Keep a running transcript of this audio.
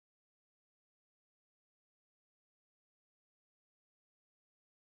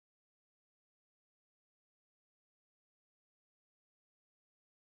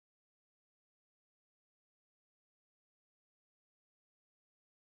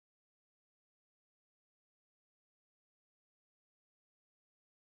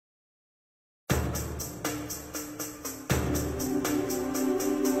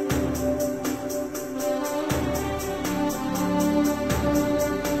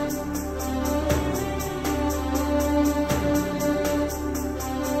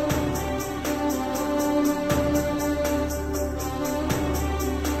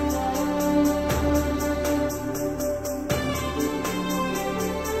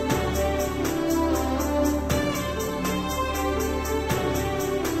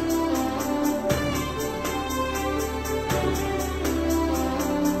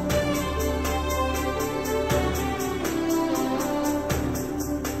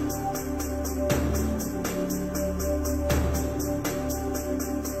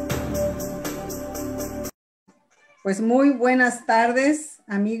Pues muy buenas tardes,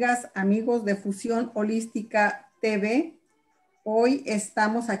 amigas, amigos de Fusión Holística TV. Hoy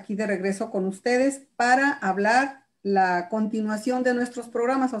estamos aquí de regreso con ustedes para hablar la continuación de nuestros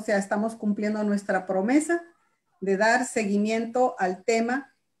programas, o sea, estamos cumpliendo nuestra promesa de dar seguimiento al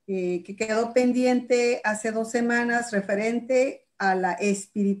tema que quedó pendiente hace 2 semanas referente a la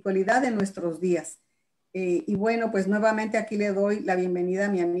espiritualidad de nuestros días. Y bueno, pues nuevamente aquí le doy la bienvenida a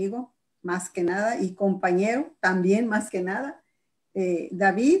mi amigo, más que nada, y compañero también más que nada,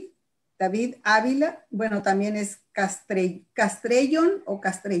 David Ávila, bueno, también es Castrellon o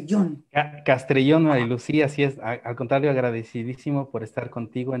Castrellón. Castrellón, Maryluz, sí, así es. Al contrario, agradecidísimo por estar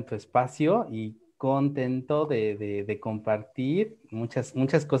contigo en tu espacio y contento de compartir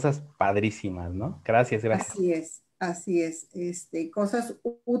muchas cosas padrísimas, ¿no? Gracias, gracias. Así es, cosas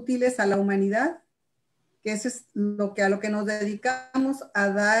útiles a la humanidad, que eso es a lo que nos dedicamos, a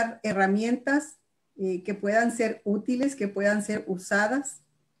dar herramientas que puedan ser útiles, que puedan ser usadas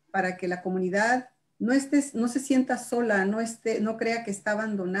para que la comunidad no se sienta sola, no crea que está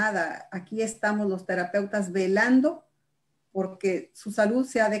abandonada. Aquí estamos los terapeutas velando porque su salud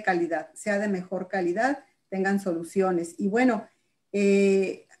sea de calidad, sea de mejor calidad, tengan soluciones. Y bueno,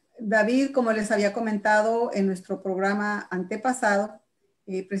 David, como les había comentado en nuestro programa antepasado,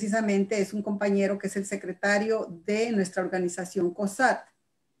 precisamente es un compañero que es el secretario de nuestra organización COSAT.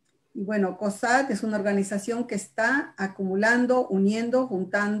 Y bueno, COSAT es una organización que está acumulando, uniendo,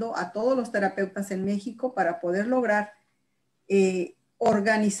 juntando a todos los terapeutas en México para poder lograr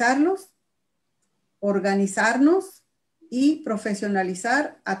organizarnos y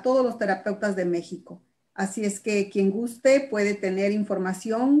profesionalizar a todos los terapeutas de México. Así es que quien guste puede tener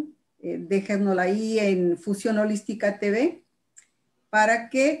información, déjenosla ahí en Fusión Holística TV, para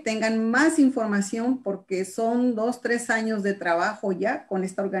que tengan más información, porque son 2, 3 años de trabajo ya con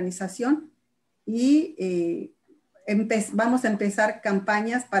esta organización y vamos a empezar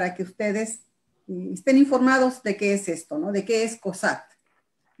campañas para que ustedes estén informados de qué es esto, ¿no? De qué es COSAT.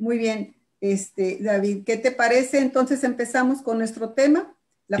 Muy bien, David, ¿qué te parece? Entonces empezamos con nuestro tema,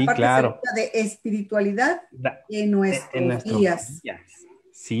 la Sí, parte claro. segunda de espiritualidad en En nuestros nuestros días. días.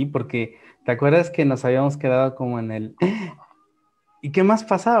 Sí, porque ¿te acuerdas que nos habíamos quedado como en el... ¿Y qué más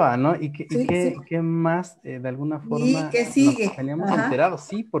pasaba, no? ¿Y qué, y Sí, sí. qué, qué más, de alguna ¿Y forma, qué nos sigue? teníamos Ajá. enterados?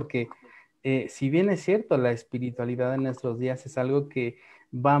 Sí, porque si bien es cierto, la espiritualidad en nuestros días es algo que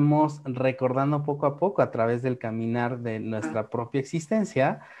vamos recordando poco a poco a través del caminar de nuestra propia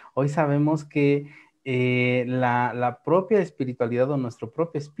existencia, hoy sabemos que la propia espiritualidad o nuestro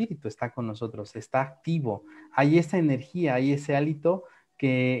propio espíritu está con nosotros, está activo, hay esa energía, hay ese hálito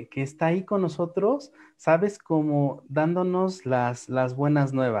que está ahí con nosotros, ¿sabes? Como dándonos las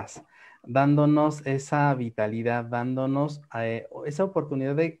buenas nuevas, dándonos esa vitalidad, dándonos esa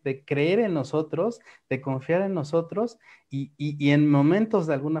oportunidad de creer en nosotros, de confiar en nosotros y en momentos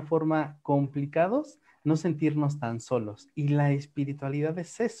de alguna forma complicados, no sentirnos tan solos. Y la espiritualidad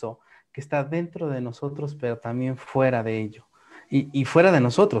es eso, que está dentro de nosotros, pero también fuera de ello. Y fuera de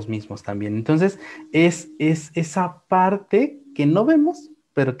nosotros mismos también. Entonces, es esa parte que no vemos,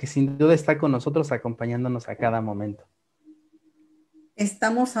 pero que sin duda está con nosotros acompañándonos a cada momento.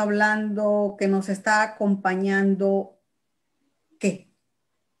 Estamos hablando que nos está acompañando, ¿qué?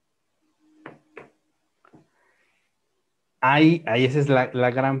 Ahí esa es la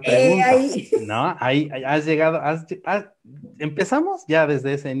gran pregunta, Ahí. ¿no? Ahí has llegado, empezamos ya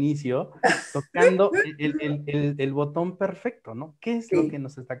desde ese inicio tocando el botón perfecto, ¿no? ¿Qué es lo que Sí.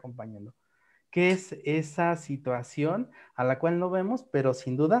 nos está acompañando? ¿Qué es esa situación a la cual no vemos, pero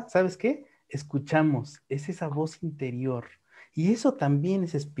sin duda, ¿sabes qué? Escuchamos, es esa voz interior. Y eso también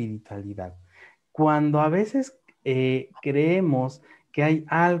es espiritualidad. Cuando a veces creemos que hay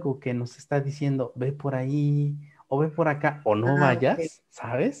algo que nos está diciendo, ve por ahí, o ve por acá, o no Ah, ok. vayas,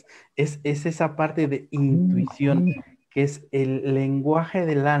 ¿sabes? Es esa parte de intuición, que es el lenguaje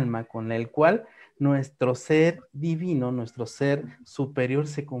del alma con el cual nuestro ser divino, nuestro ser superior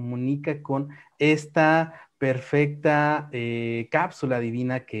se comunica con esta perfecta cápsula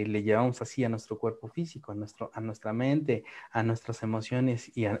divina que le llevamos así a nuestro cuerpo físico, a nuestra mente, a nuestras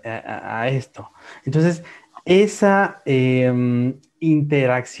emociones y a esto. Entonces, esa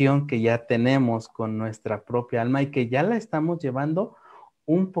interacción que ya tenemos con nuestra propia alma y que ya la estamos llevando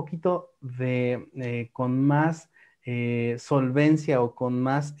un poquito con más solvencia o con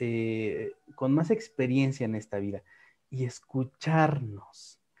más experiencia en esta vida y escuchar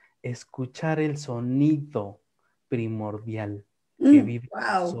el sonido primordial que vive en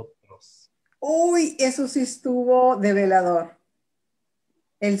Wow. nosotros. Uy, eso sí estuvo develador.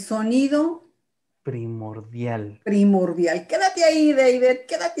 El sonido primordial. Primordial. Quédate ahí, David,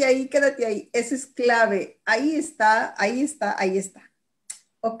 quédate ahí, quédate ahí. Eso es clave. Ahí está, ahí está, ahí está.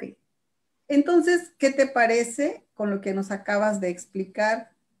 Ok. Entonces, ¿qué te parece con lo que nos acabas de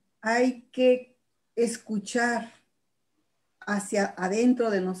explicar? Hay que escuchar hacia adentro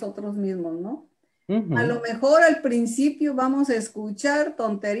de nosotros mismos, ¿no? A lo mejor al principio vamos a escuchar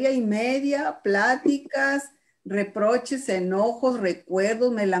tontería y media, pláticas, reproches, enojos,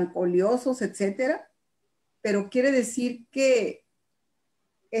 recuerdos melancoliosos, etcétera, pero quiere decir que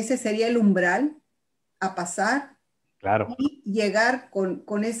ese sería el umbral a pasar Claro. y llegar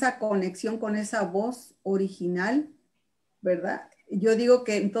con esa conexión, con esa voz original, ¿verdad? Yo digo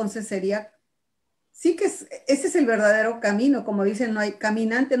que entonces sería, sí que ese es el verdadero camino, como dicen, no hay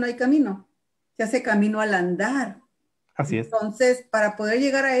caminante, no hay camino, se hace camino al andar. Así es. Entonces, para poder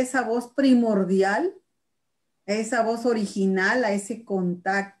llegar a esa voz primordial, a esa voz original, a ese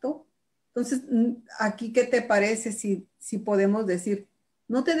contacto, entonces, aquí, ¿qué te parece si podemos decir,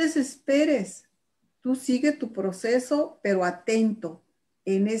 no te desesperes, tú sigue tu proceso, pero atento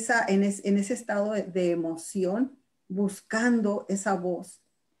en ese estado de emoción, buscando esa voz?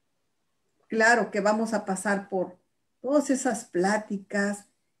 Claro que vamos a pasar por todas esas pláticas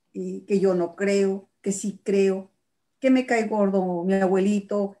que yo no creo, que sí creo, que me cae gordo mi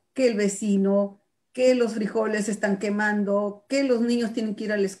abuelito, que el vecino, que los frijoles se están quemando, que los niños tienen que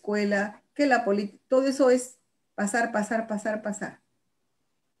ir a la escuela, que la política, todo eso es pasar, pasar, pasar, pasar.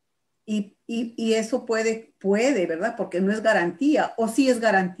 Y eso puede, ¿verdad? Porque no es garantía, o sí es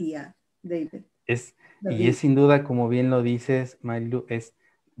garantía, David. Y es sin duda, como bien lo dices, Maryluz, es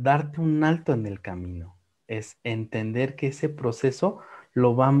darte un alto en el camino, es entender que ese proceso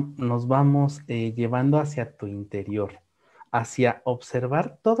nos vamos llevando hacia tu interior, hacia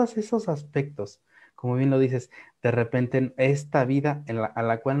observar todos esos aspectos. Como bien lo dices, de repente en esta vida a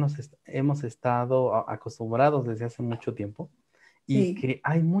la cual hemos estado acostumbrados desde hace mucho tiempo y Sí. que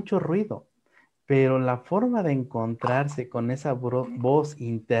hay mucho ruido. Pero la forma de encontrarse con esa voz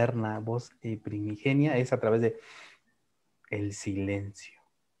interna, voz primigenia, es a través de el silencio.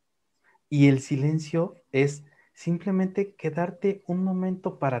 Y el silencio es simplemente quedarte un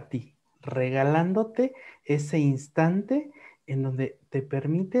momento para ti, regalándote ese instante en donde te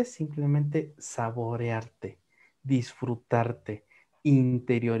permites simplemente saborearte, disfrutarte,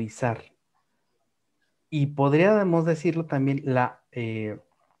 interiorizar. Y podríamos decirlo también, la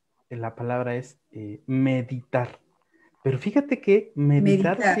palabra es meditar. Pero fíjate que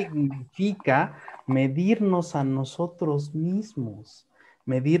meditar Meditar. significa medirnos a nosotros mismos,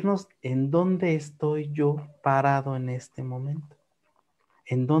 medirnos en dónde estoy yo parado en este momento,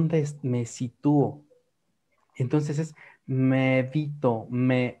 en dónde me sitúo. Entonces es medito,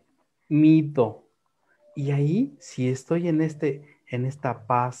 me mido. Y ahí, si estoy en esta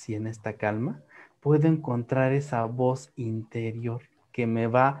paz y en esta calma, puedo encontrar esa voz interior que me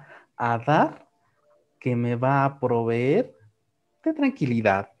va a dar, que me va a proveer de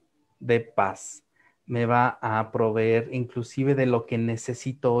tranquilidad, de paz. Me va a proveer inclusive de lo que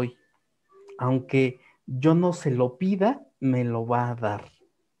necesito hoy. Aunque yo no se lo pida, me lo va a dar.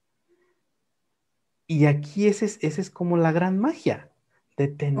 Y aquí ese es como la gran magia, Ok.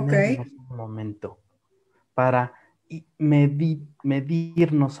 detenernos un momento para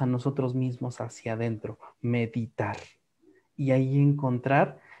medirnos a nosotros mismos hacia adentro, meditar y ahí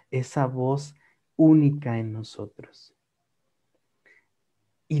encontrar esa voz única en nosotros.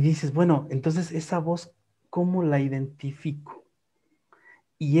 Y dices, bueno, entonces esa voz, ¿cómo la identifico?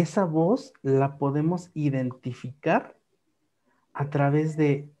 Y esa voz la podemos identificar a través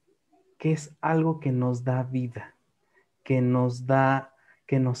de que es algo que nos da vida, que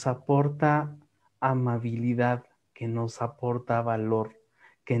nos aporta amabilidad, que nos aporta valor,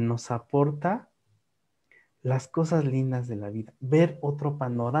 que nos aporta las cosas lindas de la vida. Ver otro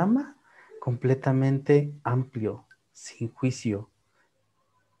panorama completamente amplio, sin juicio,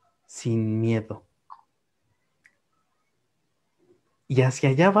 sin miedo. Y hacia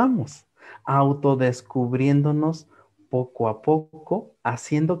allá vamos, autodescubriéndonos poco a poco,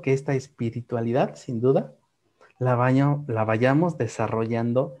 haciendo que esta espiritualidad, sin duda, la vayamos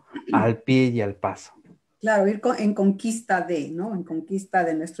desarrollando al pie y al paso. Claro, ir en conquista de, ¿no? En conquista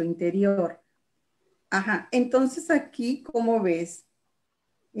de nuestro interior. Ajá. Entonces aquí, ¿cómo ves?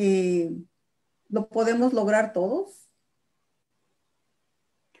 Eh, ¿Lo podemos lograr todos?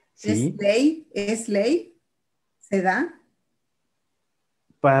 ¿Es ¿Sí? ley? ¿Es ley? ¿Se da?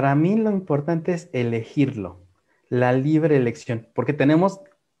 Para mí lo importante es elegirlo, la libre elección, porque tenemos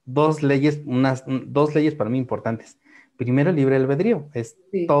dos leyes, dos leyes para mí importantes. Primero, el libre albedrío, es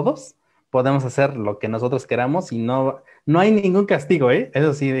Sí. todos podemos hacer lo que nosotros queramos y no hay ningún castigo, ¿eh?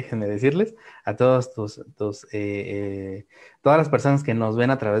 Eso sí, déjenme decirles a todos todas las personas que nos ven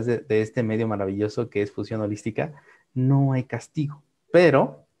a través de este medio maravilloso que es Fusión Holística, no hay castigo,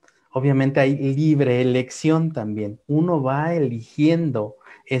 pero obviamente hay libre elección también. Uno va eligiendo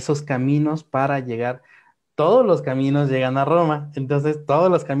esos caminos para llegar. Todos los caminos llegan a Roma, entonces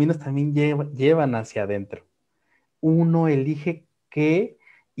todos los caminos también llevan hacia adentro. Uno elige qué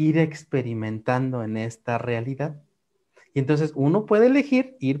ir experimentando en esta realidad. Y entonces uno puede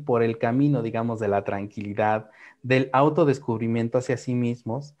elegir ir por el camino, digamos, de la tranquilidad, del autodescubrimiento hacia sí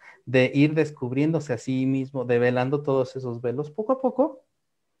mismos, de ir descubriéndose a sí mismo, develando todos esos velos poco a poco,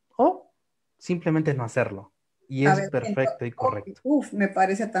 o simplemente no hacerlo. Y A es ver, perfecto y correcto. me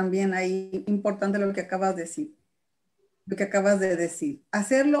parece también ahí importante lo que acabas de decir. Lo que acabas de decir.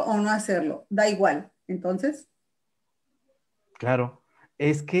 Hacerlo o no hacerlo, da igual. Entonces, Claro,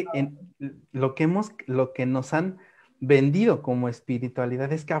 es que lo que nos han vendido como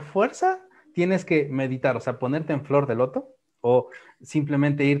espiritualidad es que a fuerza tienes que meditar, o sea, ponerte en flor de loto o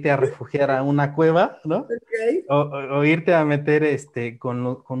simplemente irte a refugiar a una cueva, ¿no? ok. O irte a meter con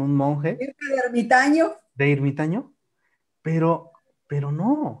un monje Irte de ermitaño. de ermitaño, pero, pero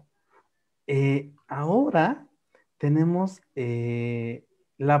no. Ahora tenemos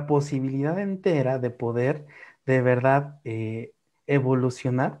la posibilidad entera de poder de verdad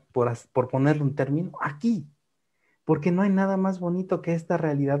evolucionar, por ponerle un término, aquí, porque no hay nada más bonito que esta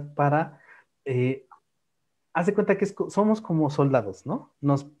realidad para eh, haz de cuenta que somos como soldados, ¿no?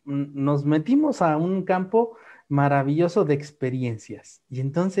 Nos metimos a un campo maravilloso de experiencias. Y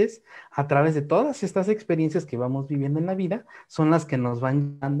entonces, a través de todas estas experiencias que vamos viviendo en la vida, son las que nos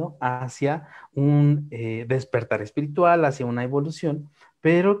van llevando hacia un despertar espiritual, hacia una evolución,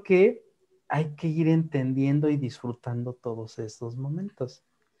 pero que hay que ir entendiendo y disfrutando todos estos momentos.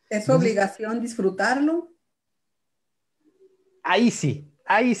 Es Entonces, obligación disfrutarlo. ahí sí,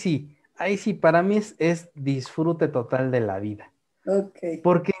 ahí sí, ahí sí, para mí es disfrute total de la vida. Ok.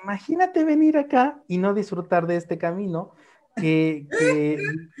 Porque imagínate venir acá y no disfrutar de este camino que, que,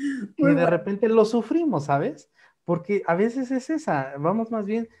 Muy que de bueno. repente lo sufrimos, ¿sabes? Porque a veces es esa, vamos más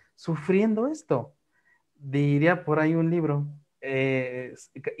bien sufriendo esto. Diría por ahí un libro,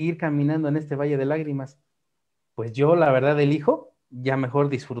 ir caminando en este valle de lágrimas. Pues yo la verdad elijo ya mejor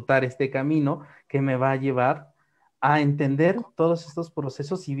disfrutar este camino que me va a llevar a entender todos estos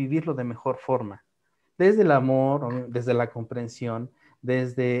procesos y vivirlo de mejor forma desde el amor, desde la comprensión,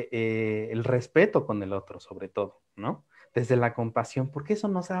 desde el respeto con el otro, sobre todo, ¿no? Desde la compasión, porque eso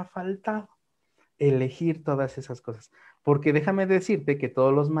nos ha faltado, elegir todas esas cosas. Porque déjame decirte que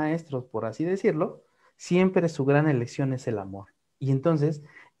todos los maestros, por así decirlo, siempre su gran elección es el amor. Y entonces,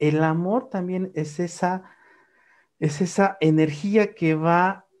 el amor también es esa energía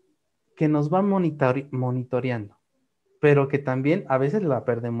que nos va monitoreando, pero que también a veces la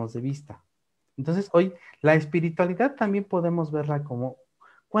perdemos de vista. Entonces, hoy la espiritualidad también podemos verla como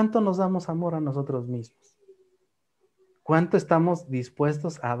cuánto nos damos amor a nosotros mismos, cuánto estamos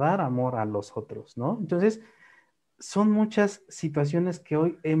dispuestos a dar amor a los otros, ¿no? Entonces, son muchas situaciones que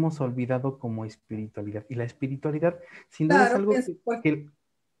hoy hemos olvidado como espiritualidad. Y la espiritualidad, sin duda, es Claro, algo pues,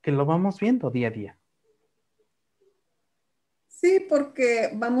 que lo vamos viendo día a día. sí,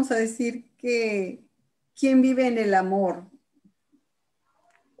 porque vamos a decir que quien vive en el amor,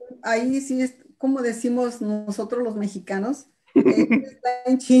 ahí sí es como decimos nosotros los mexicanos, está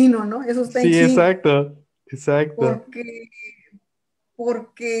en chino, ¿no? Eso está en Sí, chino, exacto, exacto. porque,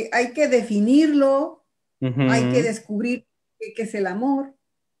 porque hay que definirlo, hay que Ujú, descubrir qué es el amor,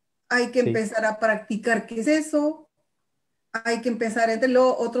 hay que sí, empezar a practicar qué es eso, hay que empezar a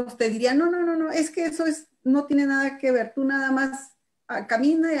entenderlo. Otros te dirían, no, no, no, no, es que eso es, no tiene nada que ver, tú nada más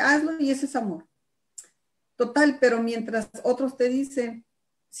camina, hazlo y eso es amor. Total, pero mientras otros te dicen,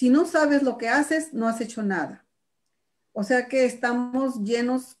 si no sabes lo que haces, no has hecho nada. O sea que estamos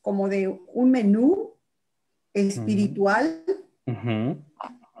llenos como de un menú ujú, espiritual ujú,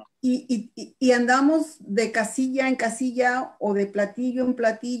 y andamos de casilla en casilla o de platillo en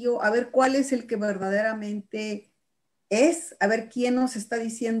platillo a ver cuál es el que verdaderamente es, a ver quién nos está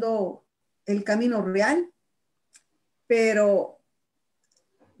diciendo el camino real, pero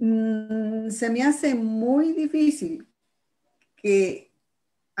se me hace muy difícil que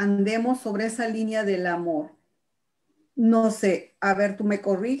andemos sobre esa línea del amor. No sé, a ver, tú me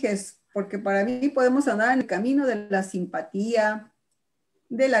corriges, porque para mí podemos andar en el camino de la simpatía,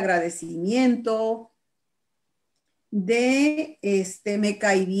 del agradecimiento, de me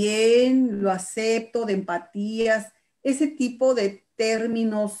cae bien, lo acepto, de empatías, ese tipo de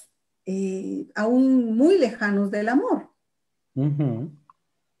términos aún muy lejanos del amor. ujú.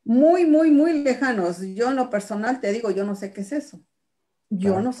 muy, muy, muy lejanos. Yo en lo personal te digo, yo no sé qué es eso.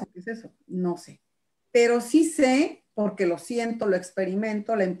 Yo Claro. no sé qué es eso, no sé. Pero sí sé, porque lo siento, lo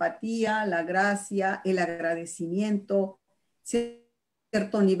experimento, la empatía, la gracia, el agradecimiento,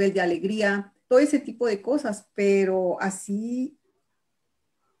 cierto nivel de alegría, todo ese tipo de cosas, pero así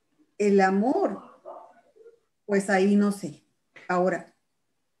el amor, pues ahí no sé. Ahora,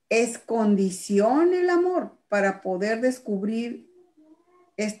 ¿es condición el amor para poder descubrir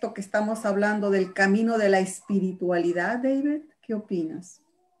esto que estamos hablando del camino de la espiritualidad, David? ¿Qué opinas?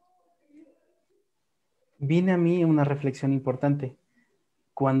 Viene a mí una reflexión importante.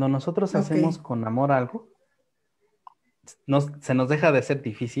 Cuando nosotros Ok, hacemos con amor algo, se nos deja de hacer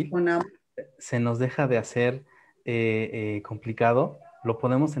difícil, con amor. se nos deja de hacer complicado, lo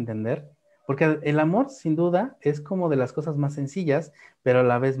podemos entender, porque el amor sin duda es como de las cosas más sencillas, pero a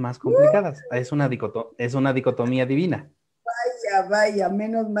la vez más complicadas. Es una dicotomía divina. Vaya, vaya,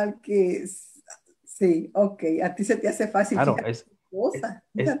 menos mal que sí, ok, a ti se te hace fácil, Claro, fíjate, cosa,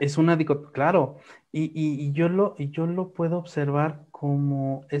 fíjate. es una dicotomía, claro, y yo lo puedo observar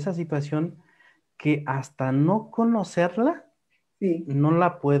como esa situación que hasta no conocerla, Sí, no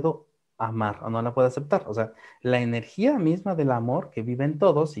la puedo amar o no la puedo aceptar. O sea, la energía misma del amor que vive en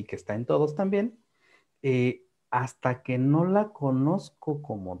todos y que está en todos también, hasta que no la conozco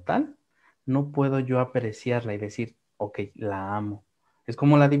como tal, no puedo yo apreciarla y decir, ok, la amo. Es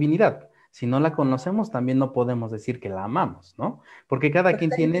como la divinidad. Si no la conocemos, también no podemos decir que la amamos, ¿no? Porque cada pues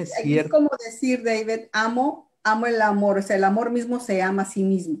quien tiene ahí es cierto, como decir, David, amo, amo el amor, o sea, el amor mismo se ama a sí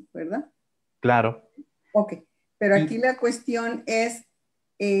mismo, ¿verdad? claro, Ok, pero aquí y la cuestión es,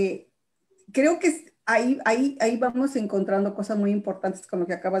 eh, creo que ahí vamos encontrando cosas muy importantes con lo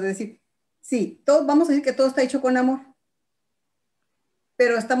que acabas de decir. Sí, todo, vamos a decir que todo está hecho con amor,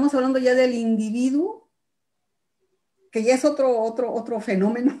 pero estamos hablando ya del individuo, que ya es otro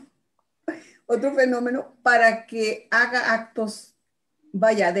fenómeno, otro fenómeno para que haga actos,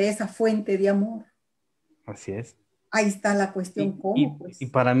 vaya, de esa fuente de amor. así es. Ahí está la cuestión, ¿cómo? Y Pues,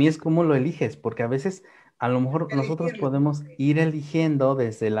 para mí es cómo lo eliges, porque a veces a lo mejor nosotros elegirlo. podemos ir eligiendo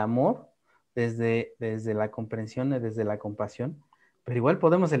desde el amor, desde la comprensión y desde la compasión, pero igual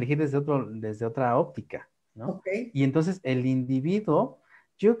podemos elegir desde otra óptica, ¿no? Ok, Y entonces el individuo,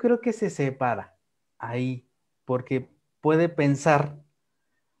 yo creo que se separa ahí, porque puede pensar,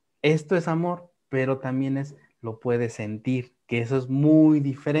 esto es amor, pero también lo puede sentir, que eso es muy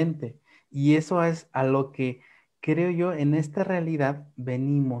diferente. Y eso es a lo que creo yo en esta realidad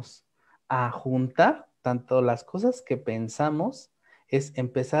venimos a juntar tanto las cosas que pensamos, es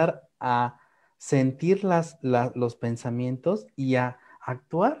empezar a sentir los pensamientos y a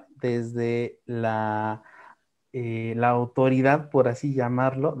actuar desde la autoridad, por así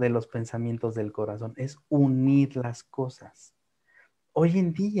llamarlo, de los pensamientos del corazón. Es unir las cosas. Hoy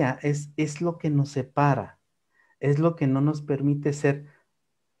en día es lo que nos separa, es lo que no nos permite ser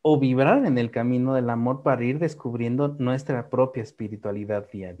o vibrar en el camino del amor para ir descubriendo nuestra propia espiritualidad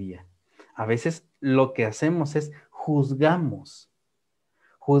día a día. A veces lo que hacemos es juzgamos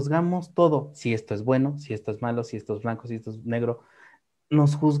todo, si esto es bueno, si esto es malo, si esto es blanco, si esto es negro,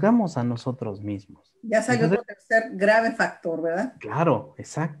 nos juzgamos a nosotros mismos. ya salió Entonces, otro tercer grave factor, ¿verdad? claro,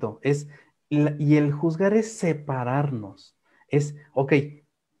 exacto, y el juzgar es separarnos, ok,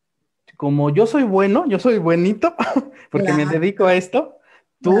 como yo soy bueno, yo soy buenito, porque me Claro, dedico a esto,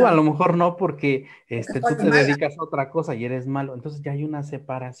 tú a claro, lo mejor no, porque porque tú estoy te mala. dedicas a otra cosa y eres malo. Entonces ya hay una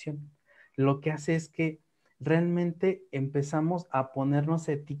separación. Lo que hace es que realmente empezamos a ponernos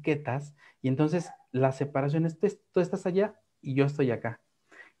etiquetas y entonces la separación es, tú estás allá y yo estoy acá.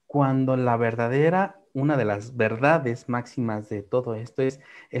 Cuando la verdadera, una de las verdades máximas de todo esto es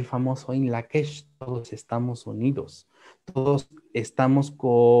el famoso In Lakesh, todos estamos unidos, todos estamos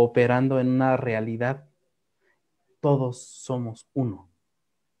cooperando en una realidad, todos somos uno.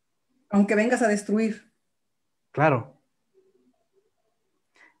 Aunque vengas a destruir. Claro,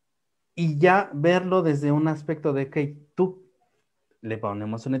 y ya verlo desde un aspecto de que tú le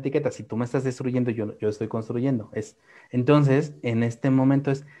ponemos una etiqueta, si tú me estás destruyendo, yo estoy construyendo. Entonces, en este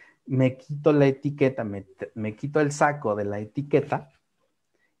momento me quito la etiqueta, me quito el saco de la etiqueta.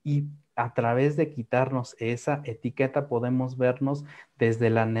 Y a través de quitarnos esa etiqueta podemos vernos desde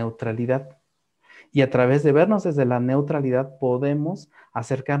la neutralidad. Y a través de vernos desde la neutralidad podemos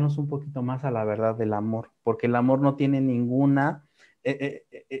acercarnos un poquito más a la verdad del amor, porque el amor no tiene ninguna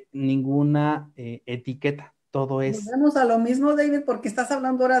etiqueta. Todo es, Volvemos a lo mismo, David, porque estás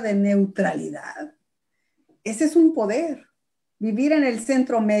hablando ahora de neutralidad. Ese es un poder. Vivir en el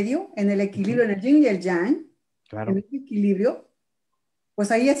centro medio, en el ujú, equilibrio, en el yin y el yang, en claro, el equilibrio,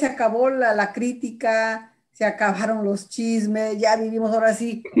 pues ahí ya se acabó la crítica, se acabaron los chismes, ya vivimos ahora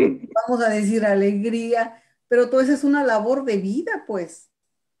sí, vamos a decir alegría, pero todo eso es una labor de vida, pues.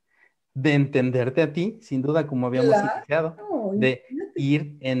 De entenderte a ti, sin duda, como habíamos iniciado, Claro, de imagínate.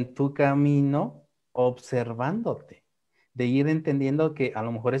 ir en tu camino observándote, de ir entendiendo que a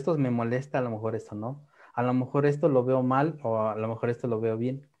lo mejor esto me molesta, a lo mejor esto no, a lo mejor esto lo veo mal o a lo mejor esto lo veo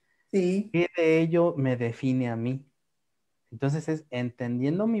bien. Sí, ¿Qué de ello me define a mí? Entonces es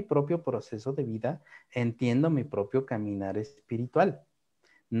entendiendo mi propio proceso de vida, entiendo mi propio caminar espiritual.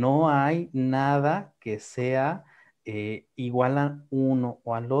 No hay nada que sea igual a uno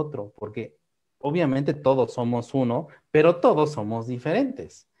o al otro, porque obviamente todos somos uno, pero todos somos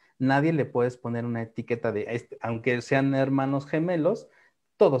diferentes. Nadie le puedes poner una etiqueta de, aunque sean hermanos gemelos,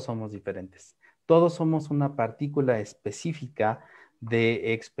 todos somos diferentes. Todos somos una partícula específica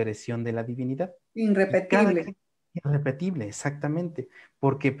de expresión de la divinidad. Y cada irrepetible. quien es irrepetible, exactamente,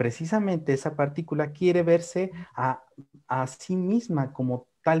 porque precisamente esa partícula quiere verse a sí misma como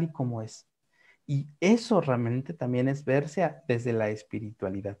tal y como es. Y eso realmente también es verse desde la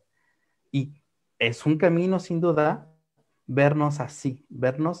espiritualidad. Y es un camino, sin duda, vernos así,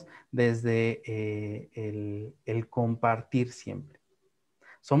 vernos desde el compartir siempre.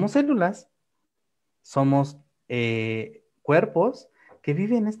 Somos células, somos cuerpos que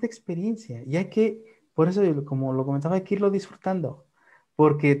viven esta experiencia. Y hay que, por eso, como lo comentaba, hay que irlo disfrutando.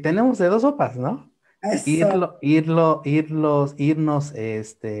 Porque tenemos de dos sopas, ¿no? Eso. Irnos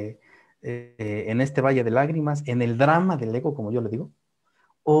en este valle de lágrimas, en el drama del ego, como yo le digo,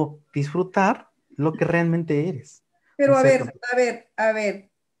 o disfrutar lo que realmente eres, Pero un a ser. ver, a ver, a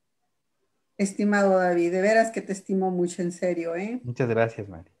ver, estimado David, de veras que te estimo mucho en serio, ¿eh? Muchas gracias,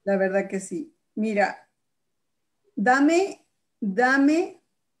 Mari. La verdad que sí. Mira, dame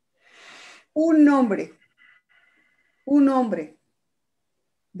un nombre, un nombre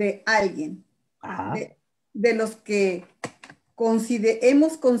de alguien, Ajá, de, de los que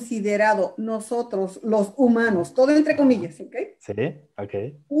hemos considerado nosotros, los humanos, todo entre ajá. comillas, ¿ok? Sí, ok.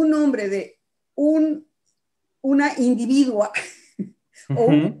 Un nombre de un, una individua o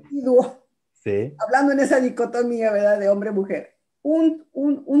un Ujú, individuo, sí, hablando en esa dicotomía, ¿verdad? De hombre-mujer.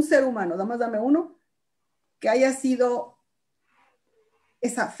 Un ser humano, nada más dame uno, que haya sido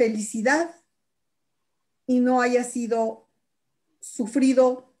esa felicidad y no haya sido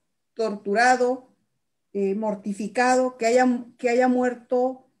sufrido, torturado, mortificado, que haya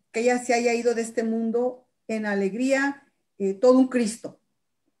muerto, que ella se haya ido de este mundo en alegría, todo un Cristo,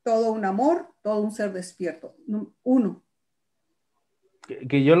 todo un amor, todo un ser despierto. Uno.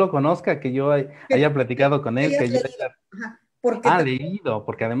 que yo lo conozca, que yo haya platicado con Que él, hayas que yo leído. haya Ajá, porque leído,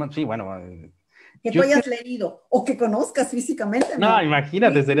 porque además, sí, bueno, que tú yo hayas creo, leído o que conozcas físicamente, no, no.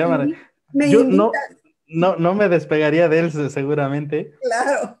 imagínate, sería Me yo no, invitas, no me despegaría de él seguramente.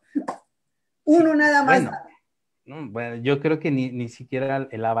 claro. Sí, Uno nada más. bueno, no, bueno, yo creo que ni siquiera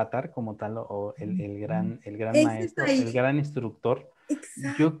el avatar como tal o el gran Ese está maestro, el ahí. gran instructor,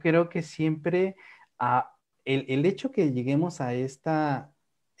 Exacto. yo creo que siempre el hecho que lleguemos a esta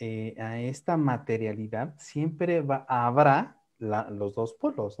materialidad, siempre habrá los dos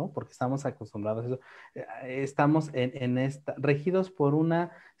polos, ¿no? Porque estamos acostumbrados a eso. Estamos regidos por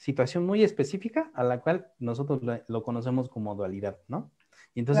una situación muy específica a la cual nosotros lo conocemos como dualidad, ¿no?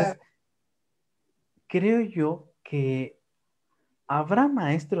 Y entonces, Claro. creo yo que habrá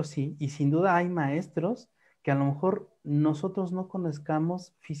maestros, sí, y sin duda hay maestros que a lo mejor nosotros no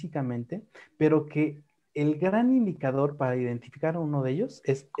conozcamos físicamente, pero que el gran indicador para identificar a uno de ellos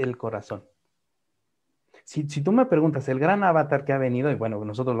es el corazón. Si tú me preguntas, el gran avatar que ha venido, y bueno,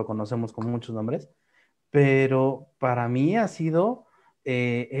 nosotros lo conocemos con muchos nombres, pero para mí ha sido,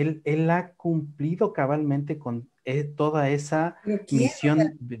 él ha cumplido cabalmente con toda esa Pero ¿quién? O sea,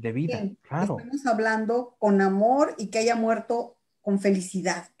 misión de vida, ¿quién? claro. Estamos hablando con amor y que haya muerto con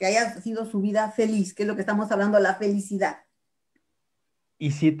felicidad, que haya sido su vida feliz, que es lo que estamos hablando, la felicidad.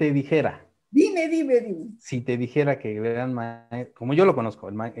 Y si te dijera, Dime, dime, dime. si te dijera que el gran maestro, como yo lo conozco,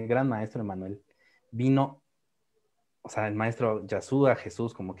 el gran maestro Emanuel, vino, o sea, el maestro Yasúa,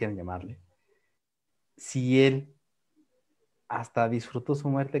 Jesús, como quieran llamarle, si él hasta disfrutó su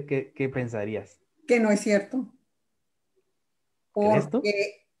muerte, ¿qué pensarías? Que no es cierto. ¿Crees tú?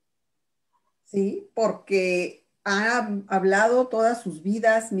 Porque, sí, porque ha hablado todas sus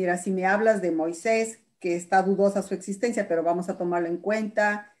vidas. Mira, si me hablas de Moisés, que está dudosa su existencia, pero vamos a tomarlo en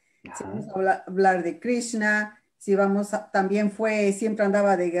cuenta. Si Ajá. vamos a hablar de Krishna, si vamos a, también fue, siempre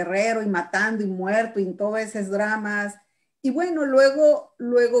andaba de guerrero y matando y muerto y en todos esos dramas. Y bueno, luego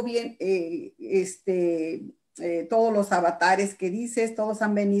bien, todos los avatares que dices, todos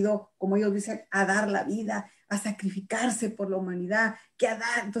han venido, como ellos dicen, a dar la vida, a sacrificarse por la humanidad, que a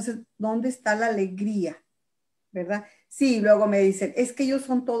dar. Entonces, ¿dónde está la alegría? ¿verdad? Sí, luego me dicen, es que ellos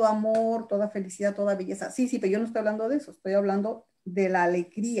son todo amor, toda felicidad, toda belleza. Sí, sí, pero yo no estoy hablando de eso, estoy hablando de la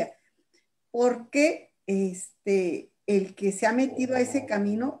alegría, porque el que se ha metido a ese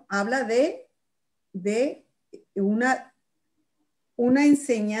camino habla de una, una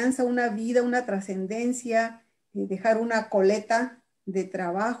enseñanza, una vida, una trascendencia, dejar una coleta de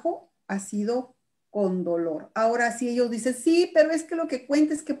trabajo ha sido con dolor. Ahora sí ellos dicen, sí, pero es que lo que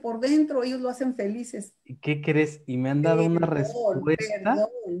cuenta es que por dentro ellos lo hacen felices. ¿Y qué crees? Y me han dado una Perdón, respuesta,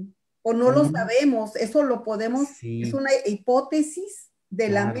 perdón. O no lo una, sabemos, eso lo podemos, es sí, una hipótesis de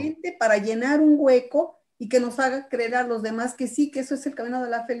la claro, mente para llenar un hueco y que nos haga creer a los demás que sí, que eso es el camino de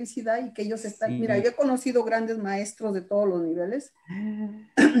la felicidad y que ellos están. Mira, yo sí. he conocido grandes maestros de todos los niveles,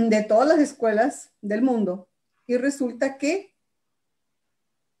 de todas las escuelas del mundo, y resulta que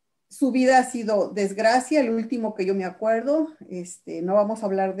su vida ha sido desgracia, el último que yo me acuerdo, no vamos a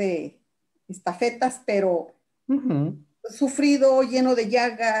hablar de estafetas, pero Ujú. sufrido, lleno de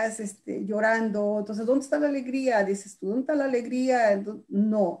llagas, llorando. Entonces, ¿dónde está la alegría? Dices tú, ¿dónde está la alegría?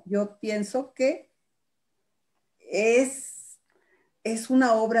 No, yo pienso que es, es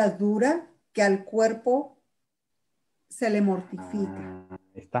una obra dura que al cuerpo se le mortifica. Ah,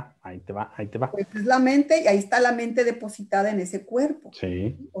 ahí está, ahí te va, ahí te va. Pues es la mente y ahí está la mente depositada en ese cuerpo.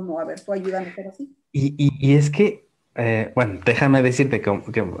 Sí. O no, a ver, tú ayúdame a hacer así. Y es que, bueno, déjame decirte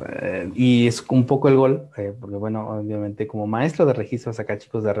y es un poco el gol, porque bueno, obviamente como maestro de registros acá,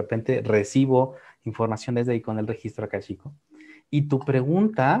 chicos, de repente recibo información desde ahí con el registro acá, chico. Y tu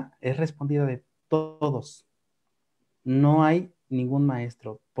pregunta es respondida de todos. No hay ningún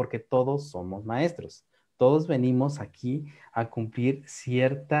maestro, porque todos somos maestros. Todos venimos aquí a cumplir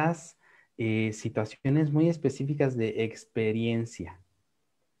ciertas situaciones muy específicas de experiencia.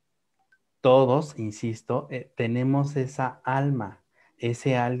 Todos, insisto, tenemos esa alma,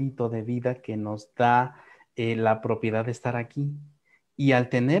 ese hálito de vida que nos da la propiedad de estar aquí. Y al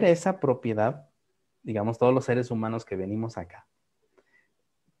tener esa propiedad, digamos, todos los seres humanos que venimos acá,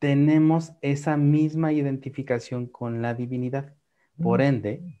 tenemos esa misma identificación con la divinidad. Por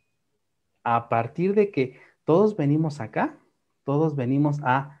ende, a partir de que todos venimos acá, todos venimos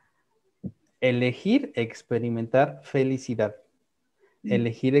a elegir experimentar felicidad,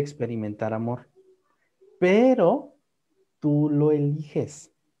 elegir experimentar amor, pero tú lo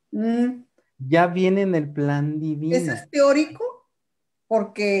eliges. Mm, Ya viene en el plan Eso divino. es teórico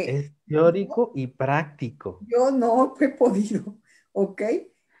porque Es teórico y práctico. yo no he podido, ¿ok?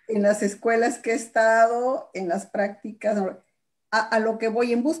 En las escuelas que he estado, en las prácticas, no, a lo que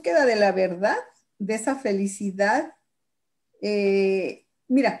voy en búsqueda de la verdad, de esa felicidad.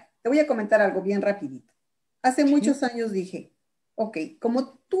 Mira, te voy a comentar algo bien rapidito. Hace Sí. muchos años dije, ok,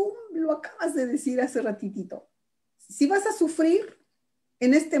 como tú lo acabas de decir hace ratitito, si vas a sufrir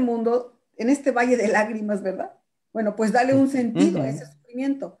en este mundo, en este valle de lágrimas, ¿verdad? Bueno, pues dale un sentido a ese Ujú.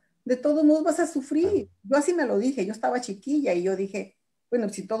 sufrimiento. De todos modos vas a Claro. sufrir. Yo así me lo dije, yo estaba chiquilla y yo dije, bueno,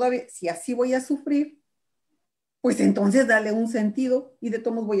 si todavía, si así voy a sufrir, pues entonces dale un sentido y de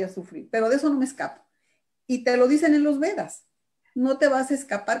todos modos voy a sufrir. Pero de eso no me escapo. Y te lo dicen en los Vedas. No te vas a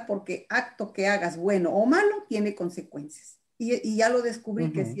escapar porque acto que hagas, bueno o malo, tiene consecuencias. Y ya lo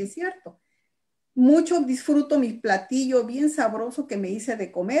descubrí que sí Ujú. es cierto. Mucho disfruto mi platillo bien sabroso que me hice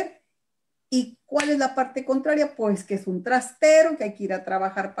de comer. ¿Y cuál es la parte contraria? Pues que es un trastero, que hay que ir a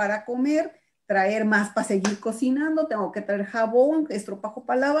trabajar para comer, traer más para seguir cocinando, tengo que traer jabón, estropajo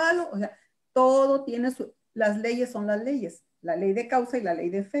para lavarlo, o sea, todo tiene las leyes son las leyes, la ley de causa y la ley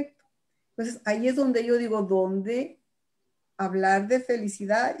de efecto. Entonces, ahí es donde yo digo, donde hablar de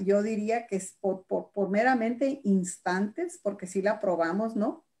felicidad, yo diría que es por meramente instantes, porque si la probamos,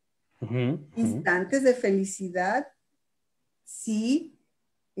 ¿no? Ujú. Ujú. Instantes de felicidad, sí,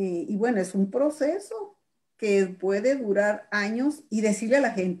 y bueno, es un proceso que puede durar años y decirle a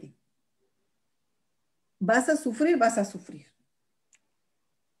la gente, vas a sufrir,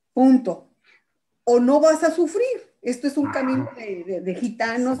 punto. O no vas a sufrir. Esto es un camino Ajá. de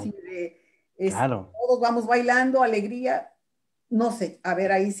gitanos y Exacto. de Claro. todos vamos bailando, alegría. No sé, a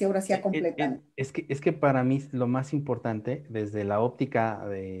ver ahí si ahora sí a completar. Es que para mí lo más importante, desde la óptica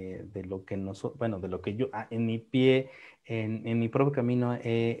de lo que bueno, de lo que yo en mi pie, en mi propio camino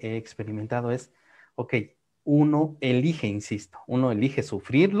he experimentado es, ok, uno elige, insisto, uno elige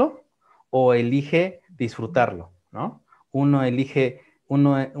sufrirlo o elige disfrutarlo, ¿no? Uno elige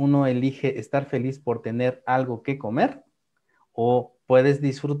estar feliz por tener algo que comer o puedes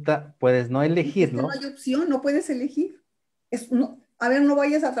disfrutar, puedes no Es que no elegirlo. hay opción, no puedes elegir. A ver, no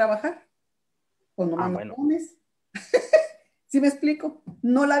vayas a trabajar, pues Ah, nomás no bueno. comes. ¿Sí me explico?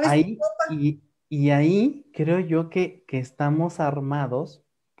 No laves tu Ahí, ropa. y ahí creo yo que estamos armados,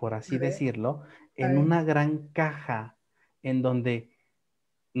 por A así ver, decirlo, Está en bien. una gran caja en donde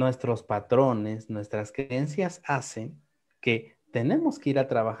nuestros patrones, nuestras creencias hacen que tenemos que ir a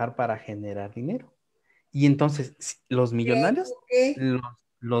trabajar para generar dinero. Y entonces los millonarios, Ok. los,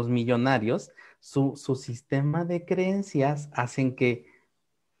 los millonarios, su sistema de creencias hacen que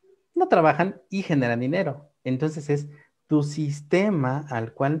no trabajan y generan dinero. Entonces es tu sistema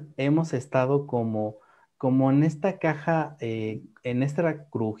al cual hemos estado como en esta caja, en esta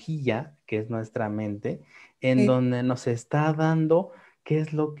crujilla que es nuestra mente, en Sí, donde nos está dando qué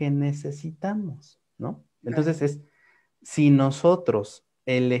es lo que necesitamos, ¿no? Entonces claro. es, si nosotros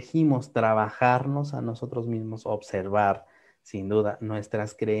elegimos trabajarnos a nosotros mismos, observar, sin duda,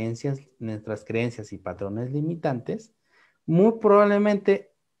 nuestras creencias y patrones limitantes, muy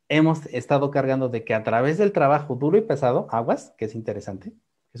probablemente hemos estado cargando de que a través del trabajo duro y pesado, aguas, que es interesante,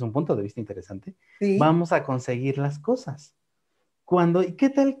 es un punto de vista interesante, Sí. vamos a conseguir las cosas. Cuando, ¿y qué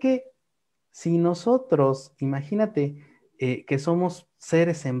tal que si nosotros, imagínate que somos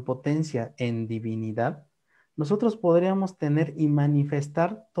seres en potencia, en divinidad, nosotros podríamos tener y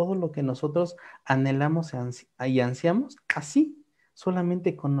manifestar todo lo que nosotros anhelamos y ansiamos así,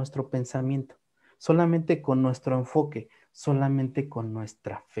 solamente con nuestro pensamiento, solamente con nuestro enfoque, solamente con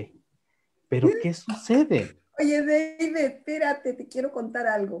nuestra fe. Pero ¿qué sucede? Oye, David, espérate, te quiero contar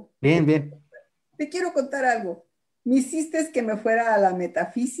algo. Bien, bien. Te quiero contar algo. Me hiciste que me fuera a la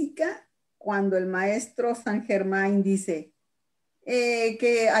metafísica cuando el maestro San Germain dice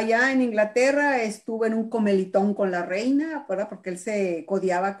que allá en Inglaterra estuvo en un comelitón con la reina, ¿verdad? Porque él se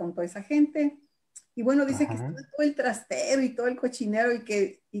codiaba con toda esa gente. Y bueno, dice que Ajá. estaba todo el trastero y todo el cochinero y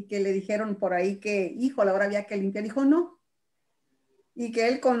que le dijeron por ahí que, hijo, ahora había que limpiar. Dijo, no. Y que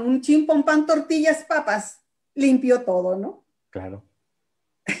él con un chimpón pan, tortillas, papas, limpió todo, ¿no? Claro.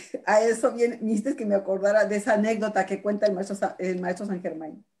 A eso viene, me hiciste que me acordara de esa anécdota que cuenta el maestro San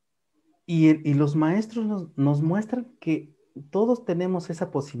Germain. Y los maestros nos muestran que todos tenemos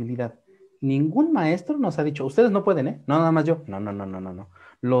esa posibilidad. Ningún maestro nos ha dicho, ustedes no pueden, ¿eh? No, nada más yo. No, no, no, no, no, no.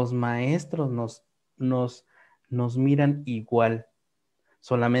 Los maestros nos, nos miran igual,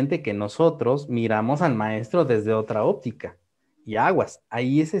 solamente que nosotros miramos al maestro desde otra óptica. Y aguas,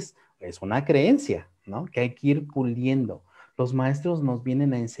 ahí es una creencia, ¿no? Que hay que ir puliendo. Los maestros nos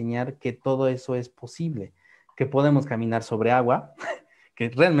vienen a enseñar que todo eso es posible, que podemos caminar sobre agua, que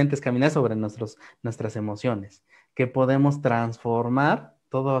realmente es caminar sobre nuestras emociones, que podemos transformar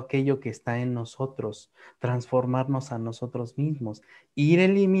todo aquello que está en nosotros, transformarnos a nosotros mismos, ir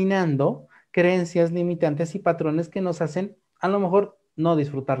eliminando creencias limitantes y patrones que nos hacen a lo mejor no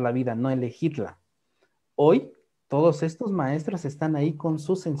disfrutar la vida, no elegirla. Hoy todos estos maestros están ahí con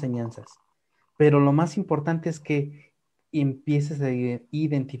sus enseñanzas, pero lo más importante es que empieces a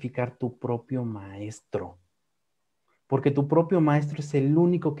identificar tu propio maestro, porque tu propio maestro es el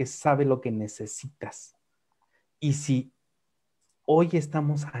único que sabe lo que necesitas. Y si hoy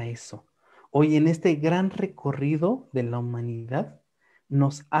estamos a eso, hoy en este gran recorrido de la humanidad,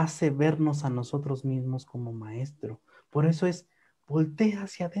 nos hace vernos a nosotros mismos como maestro. Por eso es, voltea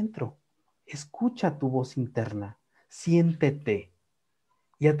hacia adentro, escucha tu voz interna, siéntete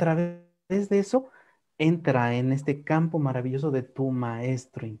y a través de eso entra en este campo maravilloso de tu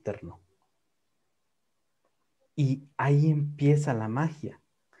maestro interno. Y ahí empieza la magia.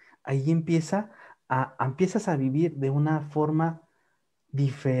 Ahí empiezas a vivir de una forma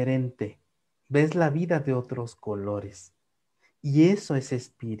diferente. Ves la vida de otros colores. Y eso es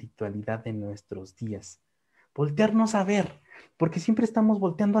espiritualidad de nuestros días. Voltearnos a ver, porque siempre estamos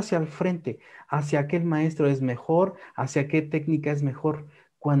volteando hacia el frente, hacia qué maestro es mejor, hacia qué técnica es mejor,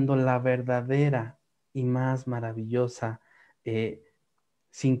 cuando la verdadera y más maravillosa eh,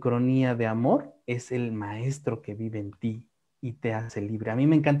 sincronía de amor es el maestro que vive en ti y te hace libre. A mí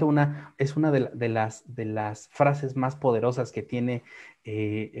me encanta es una de las frases más poderosas que tiene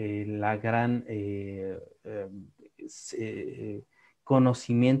la gran eh,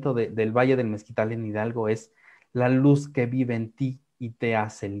 conocimiento del Valle del Mezquital en Hidalgo, es la luz que vive en ti y te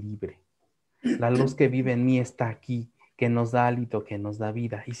hace libre. La luz que vive en mí está aquí, que nos da hálito, que nos da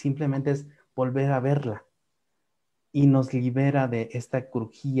vida, y simplemente es volver a verla y nos libera de esta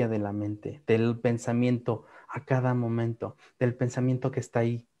crujía de la mente, del pensamiento a cada momento, del pensamiento que está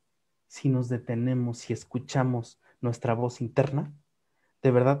ahí. Si nos detenemos y escuchamos nuestra voz interna,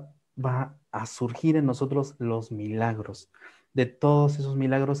 de verdad va a surgir en nosotros los milagros, de todos esos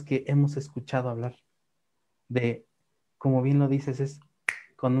milagros que hemos escuchado hablar, de, como bien lo dices, es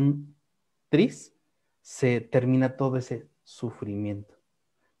con un tris se termina todo ese sufrimiento.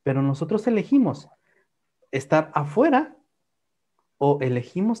 Pero nosotros elegimos estar afuera o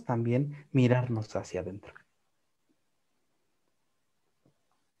elegimos también mirarnos hacia adentro.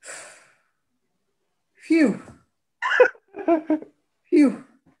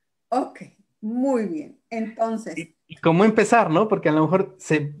 Muy bien. Entonces, Y cómo empezar, ¿no? Porque a lo mejor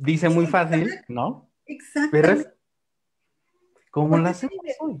se dice muy fácil, exactamente, ¿no? Pero es exactamente. cómo lo Porque hacemos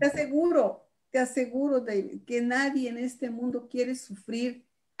David, hoy. te aseguro, David, que nadie en este mundo quiere sufrir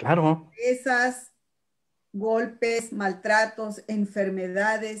Claro. esas golpes, maltratos,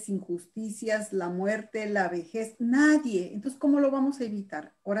 enfermedades, injusticias, la muerte, la vejez. Nadie. Entonces, ¿cómo lo vamos a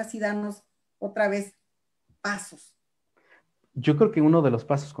evitar? Ahora sí, danos otra vez pasos. Yo creo que uno de los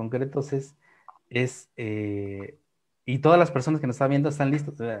pasos concretos es y todas las personas que nos están viendo están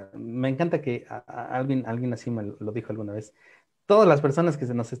listos. O sea, me encanta que alguien así me lo dijo alguna vez. Todas las personas que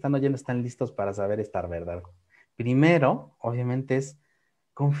se nos están oyendo están listos para saber esta verdad. Primero, obviamente, es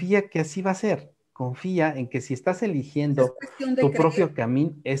confía que así va a ser. Confía en que si estás Pues es eligiendo cuestión de tu creer, propio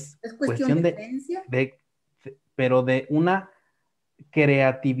camino, es es cuestión cuestión de creencia. pero de una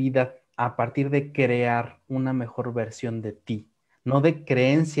creatividad a partir de crear una mejor versión de ti, no de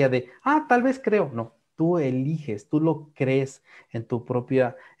creencia de, tal vez creo, no, tú eliges, tú lo crees en tu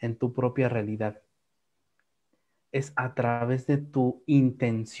propia realidad. Es a través de tu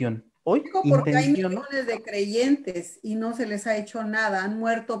intención. Hoy Digo, porque hay intenciono, millones de creyentes y no se les ha hecho nada. Han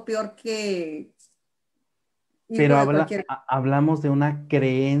muerto peor que hijo pero de cualquier. hablamos de una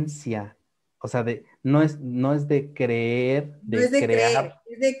creencia, o sea, no es de creer, No es de de creer, crear,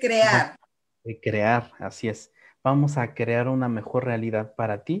 es de no, crear. de crear, así es. Vamos a crear una mejor realidad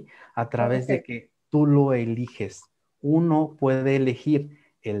para ti a través de Ok. que tú lo eliges. Uno puede elegir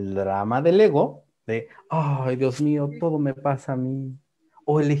el drama del ego, de, ay, Dios mío, todo me pasa a mí.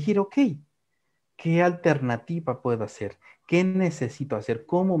 O elegir, ok, ¿qué alternativa puedo hacer? ¿Qué necesito hacer?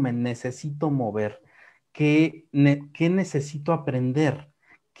 ¿Cómo me necesito mover? ¿Qué necesito aprender?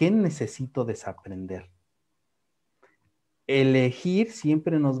 ¿Qué necesito desaprender? Elegir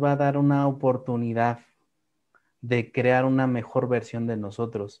siempre nos va a dar una oportunidad de crear una mejor versión de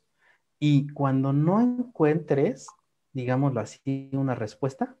nosotros. Y cuando no encuentres, digámoslo así, una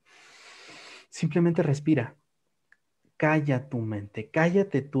respuesta, simplemente respira, calla tu mente,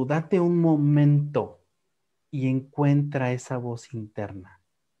 cállate tú, date un momento y encuentra esa voz interna,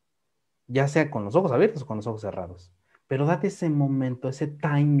 ya sea con los ojos abiertos o con los ojos cerrados. Pero date ese momento, ese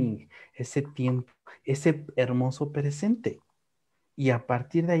timing, ese tiempo, ese hermoso presente. Y a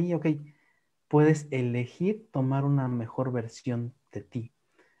partir de ahí, ok, puedes elegir tomar una mejor versión de ti.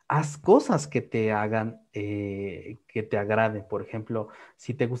 Haz cosas que te hagan, que te agrade. Por ejemplo,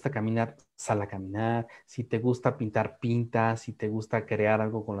 si te gusta caminar, sal a caminar. Si te gusta pintar, pinta. Si te gusta crear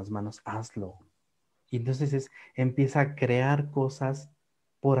algo con las manos, hazlo. Y entonces empieza a crear cosas,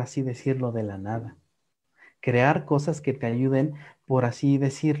 por así decirlo, de la nada. Crear cosas que te ayuden, por así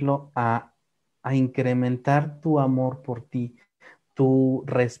decirlo, a incrementar tu amor por ti, tu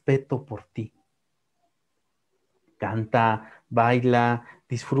respeto por ti. Canta, baila,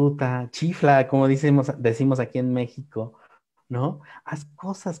 disfruta, chifla, como decimos aquí en México, ¿no? Haz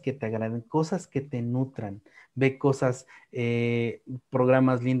cosas que te agraden, cosas que te nutran. Ve cosas,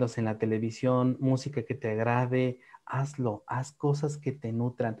 programas lindos en la televisión, música que te agrade, hazlo, haz cosas que te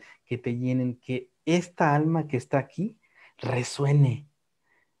nutran, que te llenen, que esta alma que está aquí resuene,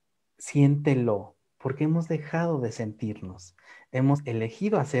 siéntelo, porque hemos dejado de sentirnos, hemos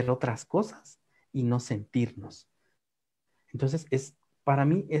elegido hacer otras cosas y no sentirnos. Entonces, para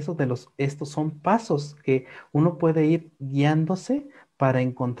mí, estos son pasos que uno puede ir guiándose para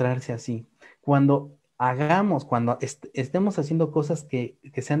encontrarse así. Cuando estemos haciendo cosas que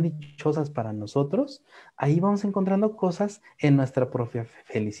sean dichosas para nosotros, ahí vamos encontrando cosas en nuestra propia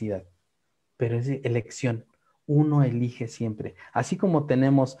felicidad. Pero es elección. Uno elige siempre. Así como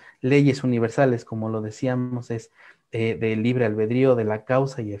tenemos leyes universales, como lo decíamos, es de libre albedrío, de la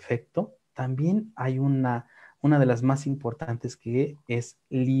causa y efecto, también hay una de las más importantes que es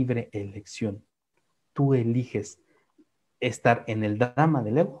libre elección. Tú eliges estar en el drama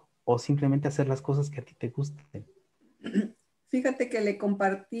del ego o simplemente hacer las cosas que a ti te gusten. Fíjate que le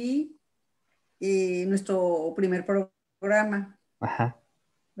compartí nuestro primer programa, Ajá,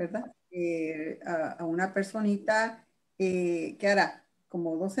 ¿verdad? A una personita que hará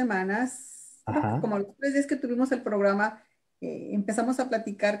como 2 semanas, creo que ajá, como los 3 días que tuvimos el programa, empezamos a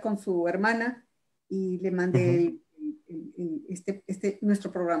platicar con su hermana y le mandé ujú,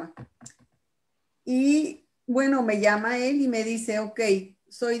 nuestro programa. Y bueno, me llama él y me dice, ok,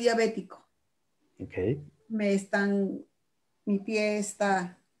 soy diabético, ok, me están, mi pie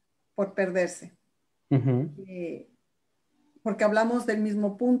está por perderse. ujú, Eh, Porque hablamos del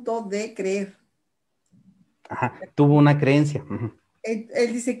mismo punto de creer. ajá, tuvo una creencia. Ujú,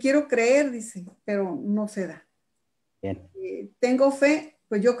 Él dice, quiero creer, dice, pero no se da. bien, Tengo fe,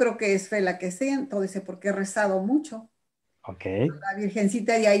 pues yo creo que es fe la que siento, dice, porque he rezado mucho. Ok. La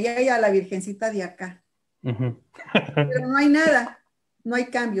virgencita de allá y a la virgencita de acá. Ujú. Pero no hay nada, no hay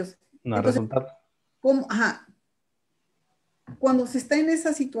cambios. No ha Entonces, resultado. ¿cómo? Ajá, cuando se está en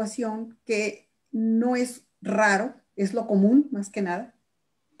esa situación que no es raro, es lo común más que nada,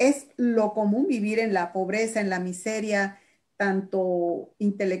 es lo común vivir en la pobreza, en la miseria, tanto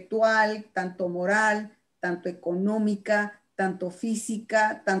intelectual, tanto moral, tanto económica, tanto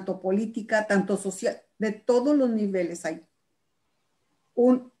física, tanto política, tanto social, de todos los niveles hay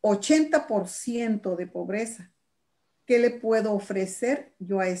un 80% de pobreza. ¿Qué le puedo ofrecer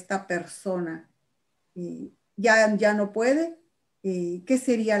yo a esta persona? Ya no puede. ¿Qué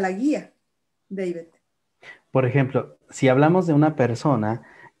sería la guía, David? Por ejemplo, si hablamos de una persona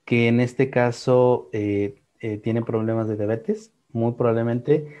que en este caso tiene problemas de diabetes, muy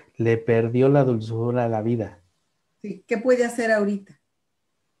probablemente le perdió la dulzura a la vida. Sí, ¿qué puede hacer ahorita?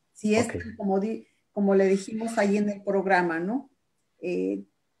 Si es Ok, como le dijimos ahí en el programa, ¿no? Eh,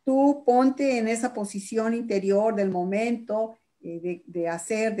 Tú ponte en esa posición interior del momento, de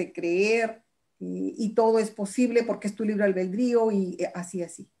hacer, de creer, y todo es posible porque es tu libre albedrío y así,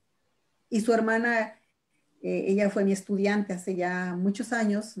 así. Y su hermana, ella fue mi estudiante hace ya muchos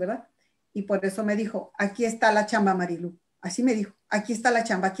años, ¿verdad? Y por eso me dijo, aquí está la chamba, Maryluz. Así me dijo, aquí está la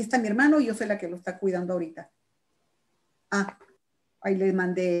chamba, aquí está mi hermano y yo soy la que lo está cuidando ahorita. Ah, ahí les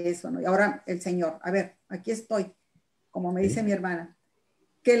mandé eso, ¿no? Y ahora el Señor, a ver, aquí estoy, como me dice ok. mi hermana,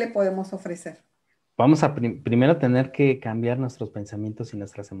 ¿qué le podemos ofrecer? Vamos a primero tener que cambiar nuestros pensamientos y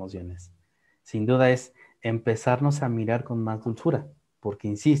nuestras emociones. Sin duda es empezarnos a mirar con más dulzura, porque,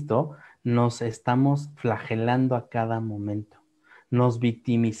 insisto, nos estamos flagelando a cada momento. Nos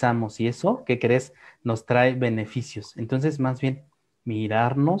victimizamos y eso, ¿qué crees? Nos trae beneficios. Entonces, más bien,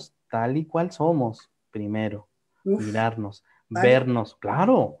 mirarnos tal y cual somos, primero. Uf, Mirarnos, tal y vernos.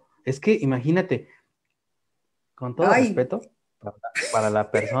 Claro, es que imagínate, con todo ay, respeto para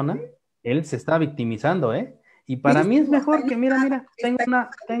la persona, él se está victimizando, ¿eh? Y para sí, mí es está mejor que, mira, enojado, mira, tengo está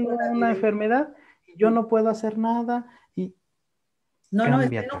enojado tengo con la una vida. enfermedad y yo no puedo hacer nada y No, no, está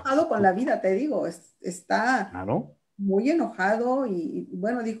cámbiate. enojado con la vida, te digo, está Claro, muy enojado y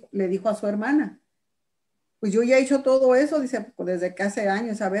bueno, le dijo a su hermana, pues yo ya he hecho todo eso, dice, pues desde que hace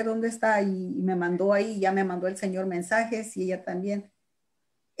años, a ver dónde está y me mandó ahí, ya me mandó el señor mensajes y ella también.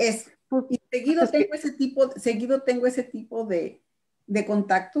 Es, pues, y pues es que, seguido tengo ese tipo de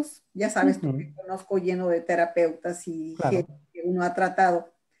contactos, ya sabes tú ujú, que conozco lleno de terapeutas y gente claro, que uno ha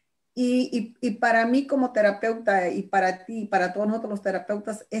tratado. Y para mí como terapeuta y para ti y para todos nosotros los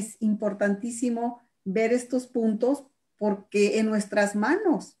terapeutas es importantísimo ver estos puntos porque en nuestras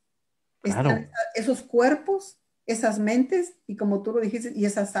manos están claro, esos cuerpos, esas mentes y como tú lo dijiste, y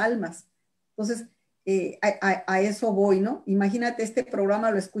esas almas. Entonces, a eso voy, ¿no? Imagínate, este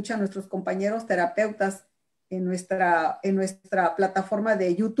programa lo escuchan nuestros compañeros terapeutas en nuestra plataforma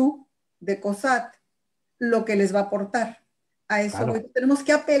de YouTube, de COSAT, lo que les va a aportar. A eso voy. claro. Tenemos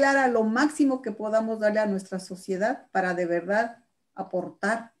que apelar a lo máximo que podamos darle a nuestra sociedad para de verdad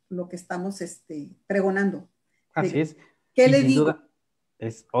aportar lo que estamos pregonando. Así De, es. ¿qué Y le sin digo? duda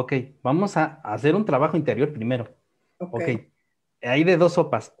es, ok, vamos a hacer un trabajo interior primero. Ok, Ok, hay de dos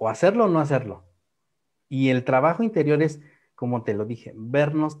sopas, o hacerlo o no hacerlo. Y el trabajo interior es, como te lo dije,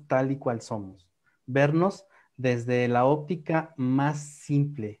 vernos tal y cual somos, vernos desde la óptica más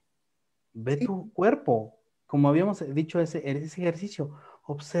simple. Ve sí, tu cuerpo, como habíamos dicho ese ejercicio,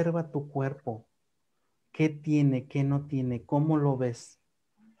 observa tu cuerpo, qué tiene, qué no tiene, cómo lo ves,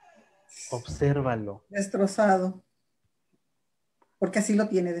 obsérvalo. destrozado, porque así lo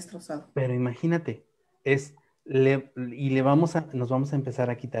tiene destrozado. Pero imagínate, nos vamos a empezar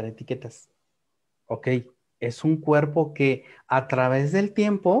a quitar etiquetas. Ok, es un cuerpo que a través del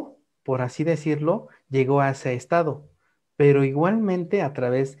tiempo, por así decirlo, llegó a ese estado, pero igualmente a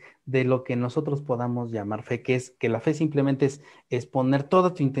través de lo que nosotros podamos llamar fe, que es que la fe simplemente es poner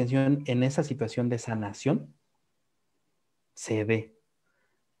toda tu intención en esa situación de sanación, se dé.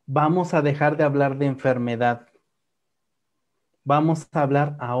 Vamos a dejar de hablar de enfermedad, vamos a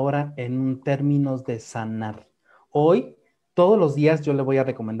hablar ahora en términos de sanar. Hoy, todos los días yo le voy a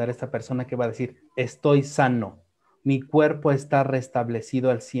recomendar a esta persona que va a decir, estoy sano, mi cuerpo está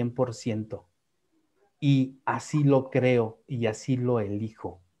restablecido al 100% y así lo creo y así lo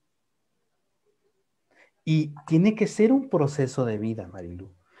elijo. Y tiene que ser un proceso de vida,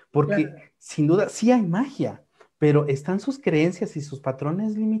 Maryluz, Claro, porque sin duda sí hay magia, pero están sus creencias y sus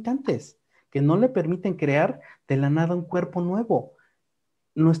patrones limitantes que no le permiten crear de la nada un cuerpo nuevo.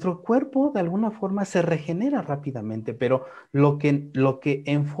 Nuestro cuerpo de alguna forma se regenera rápidamente, pero lo que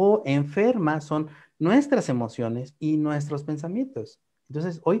enferma son nuestras emociones y nuestros pensamientos.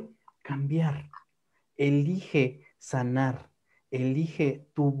 Entonces, hoy cambiar, elige sanar, elige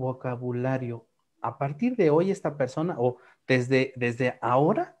tu vocabulario. A partir de hoy esta persona, o desde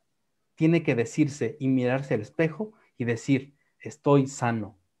ahora, tiene que decirse y mirarse al espejo y decir, estoy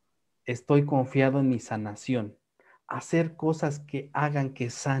sano, estoy confiado en mi sanación. Hacer cosas que hagan que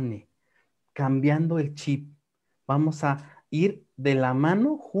sane, cambiando el chip. Vamos a ir de la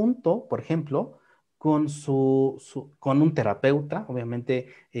mano junto, por ejemplo, con con un terapeuta, obviamente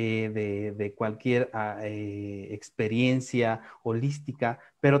de cualquier experiencia holística,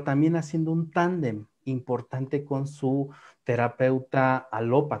 pero también haciendo un tándem importante con su terapeuta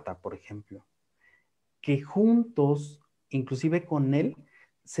alópata, por ejemplo, que juntos, inclusive con él,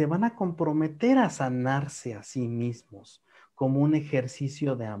 se van a comprometer a sanarse a sí mismos como un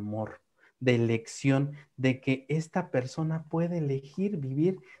ejercicio de amor, de elección, de que esta persona puede elegir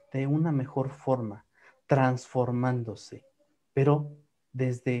vivir de una mejor forma, transformándose, pero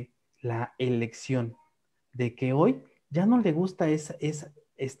desde la elección de que hoy ya no le gusta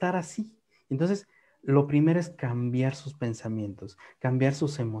estar así. Entonces, lo primero es cambiar sus pensamientos, cambiar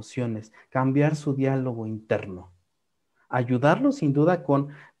sus emociones, cambiar su diálogo interno. Ayudarlo sin duda con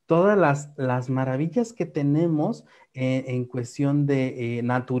todas las maravillas que tenemos en cuestión de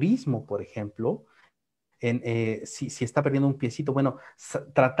naturismo, por ejemplo. Si está perdiendo un piecito, bueno,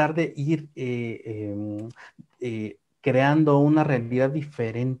 tratar de ir creando una realidad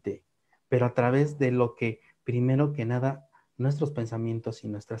diferente, pero a través de lo que, primero que nada, nuestros pensamientos y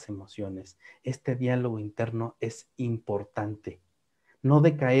nuestras emociones. Este diálogo interno es importante, no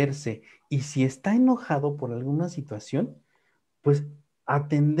decaerse. Y si está enojado por alguna situación, pues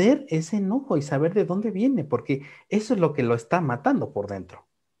atender ese enojo y saber de dónde viene, porque eso es lo que lo está matando por dentro.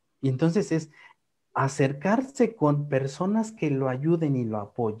 Y entonces es acercarse con personas que lo ayuden y lo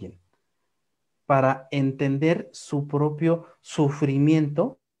apoyen para entender su propio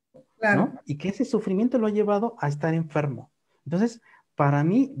sufrimiento, Claro. ¿no? Y que ese sufrimiento lo ha llevado a estar enfermo. Entonces, para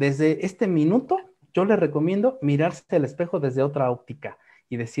mí, desde este minuto, yo le recomiendo mirarse al espejo desde otra óptica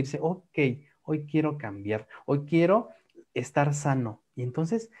y decirse, ok, hoy quiero cambiar, hoy quiero estar sano. Y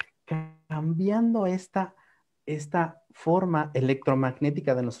entonces, cambiando esta forma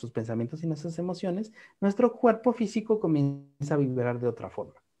electromagnética de nuestros pensamientos y nuestras emociones, nuestro cuerpo físico comienza a vibrar de otra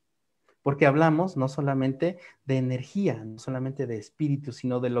forma. Porque hablamos no solamente de energía, no solamente de espíritu,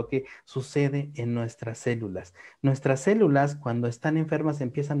 sino de lo que sucede en nuestras células. Nuestras células, cuando están enfermas,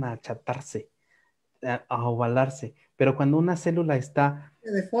 empiezan a achatarse, a ovalarse, pero cuando una célula está Se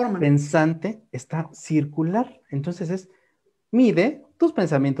deforman. pensante, está circular. Entonces mide tus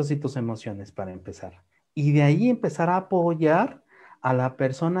pensamientos y tus emociones para empezar. Y de ahí empezar a apoyar a la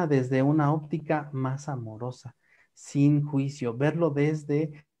persona desde una óptica más amorosa, sin juicio, verlo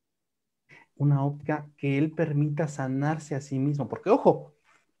desde una óptica que él permita sanarse a sí mismo. Porque, ojo,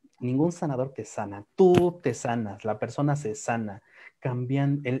 ningún sanador te sana, tú te sanas, la persona se sana.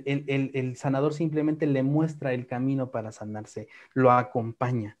 Cambian, el sanador simplemente le muestra el camino para sanarse, lo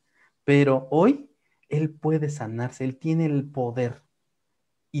acompaña. Pero hoy él puede sanarse, él tiene el poder.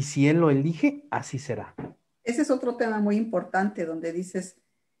 Y si él lo elige, así será. Ese es otro tema muy importante donde dices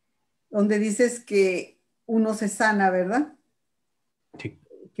que uno se sana, ¿verdad? Sí.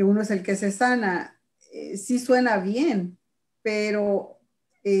 Que uno es el que se sana. Sí suena bien, pero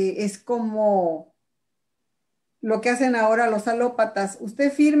es como lo que hacen ahora los alópatas.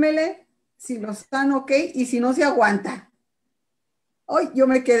 Usted fírmele si lo sana, ok, y si no se aguanta. Hoy yo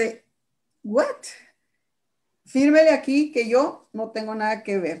me quedé, ¿what? Fírmele aquí que yo no tengo nada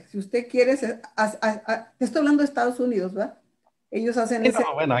que ver. Si usted quiere, estoy hablando de Estados Unidos, ¿verdad? Ellos hacen Sí, ese.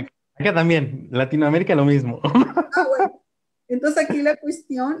 no, bueno, acá también, Latinoamérica lo mismo. Ah, bueno. Entonces aquí la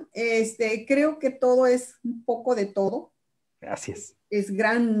cuestión, creo que todo es un poco de todo. Así es, Es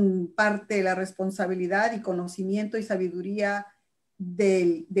gran parte de la responsabilidad y conocimiento y sabiduría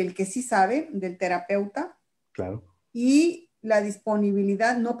del que sí sabe, del terapeuta, claro. y la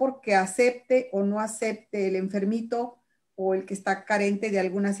disponibilidad, no porque acepte o no acepte el enfermito o el que está carente de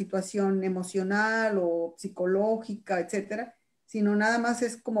alguna situación emocional o psicológica, etcétera, sino nada más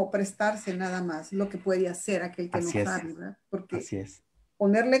es como prestarse nada más lo que puede hacer aquel que no Así es, sabe, ¿verdad? Porque así es.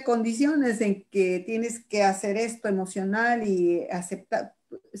 ponerle condiciones en que tienes que hacer esto emocional y aceptar,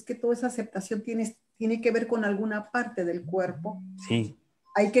 es que toda esa aceptación tiene que ver con alguna parte del cuerpo. Sí,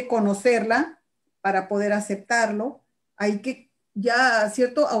 Hay que conocerla para poder aceptarlo. Hay que ya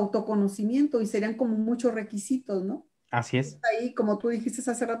cierto autoconocimiento y serían como muchos requisitos, ¿no? así es. Ahí, como tú dijiste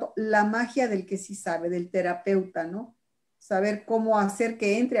hace rato, la magia del que sí sabe, del terapeuta, ¿no? Saber cómo hacer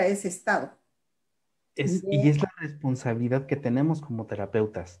que entre a ese estado. Y es la responsabilidad que tenemos como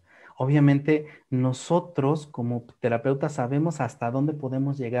terapeutas. Obviamente, nosotros como terapeutas sabemos hasta dónde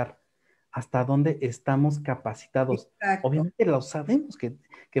podemos llegar, hasta dónde estamos capacitados. Exacto. Obviamente lo sabemos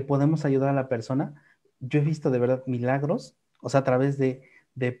que podemos ayudar a la persona. Yo he visto de verdad milagros, o sea, a través de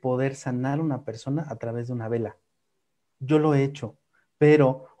poder sanar a una persona a través de una vela. Yo lo he hecho,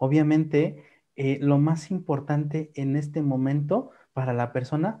 pero obviamente lo más importante en este momento para la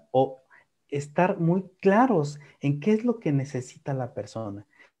persona o estar muy claros en qué es lo que necesita la persona.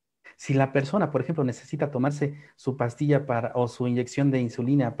 Si la persona, por ejemplo, necesita tomarse su pastilla o su inyección de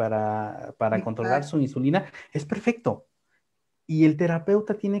insulina para controlar su Exacto. insulina, es perfecto. Y el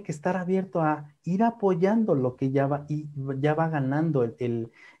terapeuta tiene que estar abierto a ir apoyando lo que y ya va ganando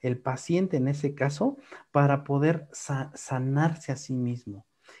el paciente en ese caso para poder sanarse a sí mismo.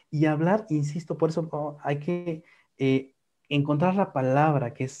 Y hablar, insisto, por eso hay que encontrar la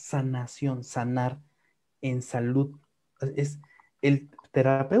palabra que es sanación, sanar en salud. Es, el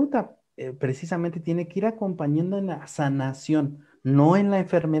terapeuta precisamente tiene que ir acompañando en la sanación, no en la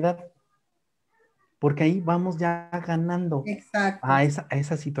enfermedad, porque ahí vamos ya ganando Exacto. a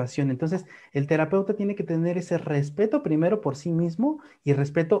esa situación. Entonces, el terapeuta tiene que tener ese respeto primero por sí mismo y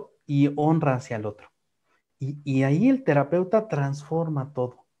respeto y honra hacia el otro. Y ahí el terapeuta transforma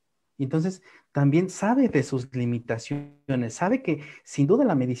todo. Y entonces, también sabe de sus limitaciones, sabe que sin duda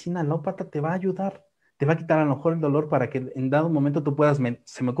la medicina alópata te va a ayudar, te va a quitar a lo mejor el dolor para que en dado momento tú puedas,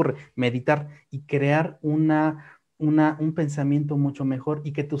 se me ocurre, meditar y crear un pensamiento mucho mejor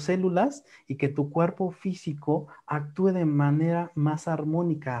y que tus células y que tu cuerpo físico actúe de manera más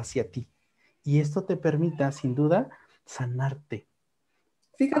armónica hacia ti. Y esto te permita, sin duda, sanarte.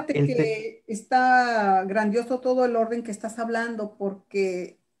 Fíjate El te- que está grandioso todo el orden que estás hablando,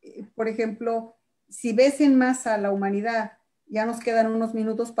 porque, por ejemplo, si ves en masa a la humanidad, ya nos quedan unos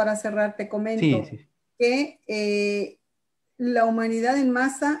minutos para cerrar, te sí, comento sí. que la humanidad en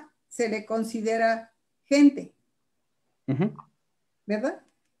masa se le considera gente, Ujú, ¿verdad?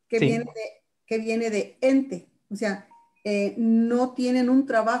 sí, Que viene de ente, o sea, no tienen un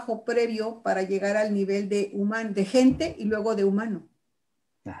trabajo previo para llegar al nivel de humano, de gente y luego de humano,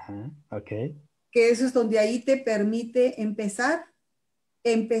 ajá, ok. que eso es donde ahí te permite empezar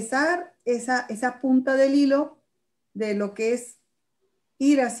esa punta del hilo de lo que es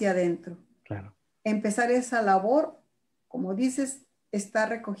ir hacia adentro, Claro, empezar esa labor, como dices, está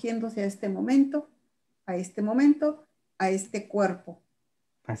recogiéndose a este momento, a este cuerpo.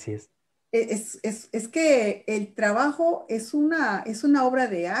 así es. Es que el trabajo es una obra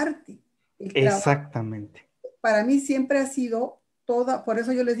de arte. El trabajo Exactamente. para mí siempre ha sido toda, por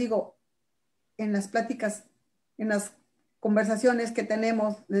eso yo les digo, en las pláticas, en las conversaciones que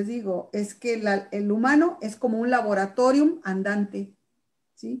tenemos, les digo, es que el humano es como un laboratorium andante,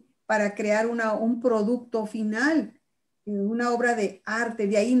 ¿sí? Para crear un producto final, una obra de arte.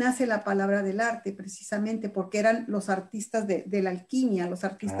 De ahí nace la palabra del arte, precisamente, porque eran los artistas de la alquimia, los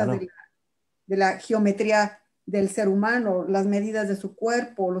artistas Claro, de la geometría del ser humano, las medidas de su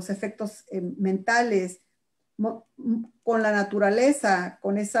cuerpo, los efectos mentales, con la naturaleza,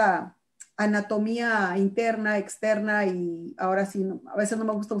 con esa anatomía interna, externa y ahora sí, a veces no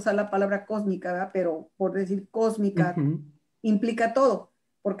me gusta usar la palabra cósmica, ¿verdad? Pero por decir cósmica ujú, implica todo,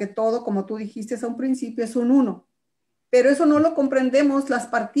 porque todo, como tú dijiste a un principio, es un uno. Pero eso no lo comprendemos las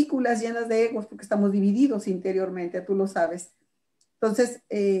partículas llenas de egos porque estamos divididos interiormente, tú lo sabes. Entonces,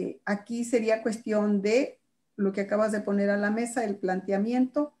 aquí sería cuestión de lo que acabas de poner a la mesa, el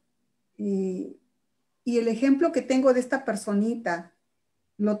planteamiento. eh, y el ejemplo que tengo de esta personita,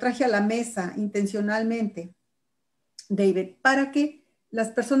 lo traje a la mesa intencionalmente, David, para que las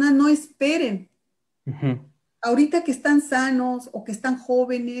personas no esperen. ujú, Ahorita que están sanos o que están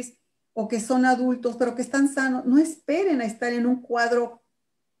jóvenes o que son adultos, pero que están sanos, no esperen a estar en un cuadro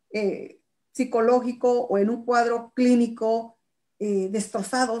psicológico o en un cuadro clínico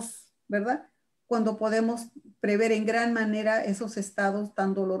destrozados, ¿verdad? Cuando podemos prever en gran manera esos estados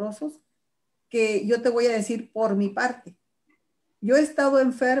tan dolorosos que yo te voy a decir por mi parte. Yo he estado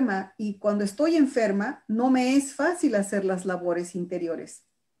enferma y cuando estoy enferma no me es fácil hacer las labores interiores.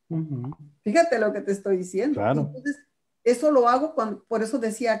 ujú, Fíjate lo que te estoy diciendo. Y claro, entonces, eso lo hago cuando, por eso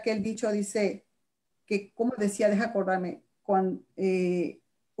decía aquel dicho, dice, que, como decía, deja acordarme,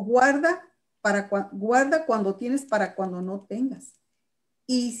 guarda, guarda cuando tienes para cuando no tengas.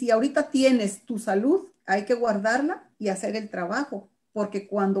 Y si ahorita tienes tu salud, hay que guardarla y hacer el trabajo, porque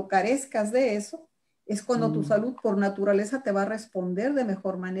cuando carezcas de eso, es cuando tu mm, salud por naturaleza te va a responder de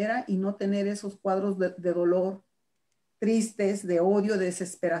mejor manera y no tener esos cuadros de dolor tristes, de odio, de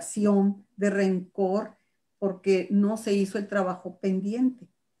desesperación, de rencor, porque no se hizo el trabajo pendiente.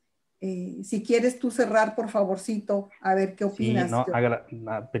 Si quieres tú cerrar, por favorcito, a ver qué sí, opinas. no,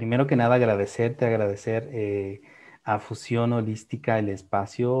 primero que nada agradecer a Fusión Holística, el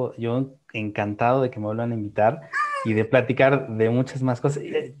espacio. Yo encantado de que me vuelvan a invitar y de platicar de muchas más cosas.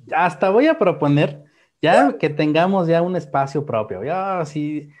 Hasta voy a proponer ya que tengamos ya un espacio propio. Ya,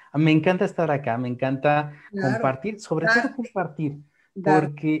 sí, me encanta estar acá, me encanta Claro. compartir, sobre todo Da- compartir, Dar.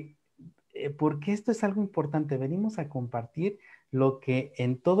 porque, porque esto es algo importante. Venimos a compartir lo que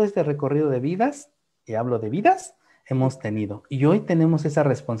en todo este recorrido de vidas, y hablo de vidas, hemos tenido. Y hoy tenemos esa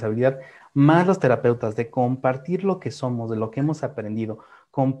responsabilidad, más los terapeutas, de compartir lo que somos, de lo que hemos aprendido,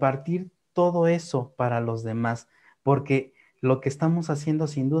 compartir todo eso para los demás, porque lo que estamos haciendo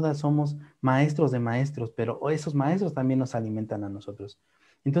sin duda somos maestros de maestros, pero esos maestros también nos alimentan a nosotros.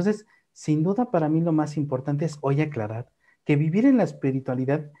 Entonces, sin duda para mí lo más importante es hoy aclarar que vivir en la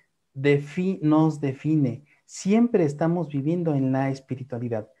espiritualidad nos define. Siempre estamos viviendo en la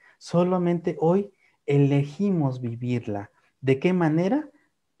espiritualidad. Solamente hoy elegimos vivirla. ¿De qué manera?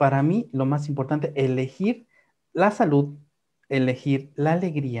 Para mí, lo más importante, elegir la salud, elegir la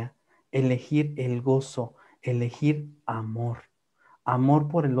alegría, elegir el gozo, elegir amor. Amor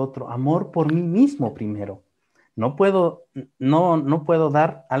por el otro, amor por mí mismo primero. No puedo, no puedo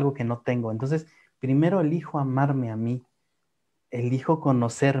dar algo que no tengo. Entonces, primero elijo amarme a mí, elijo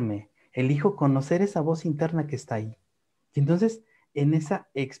conocerme, elijo conocer esa voz interna que está ahí. Y entonces, en esa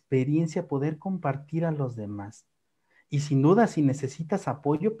experiencia, poder compartir a los demás. Y sin duda, si necesitas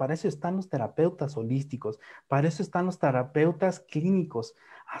apoyo, para eso están los terapeutas holísticos, para eso están los terapeutas clínicos.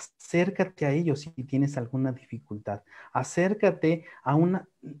 Acércate a ellos si tienes alguna dificultad. Acércate a una,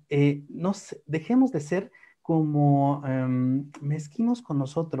 no sé, dejemos de ser como mezquinos con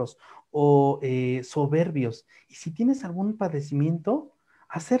nosotros o soberbios. Y si tienes algún padecimiento,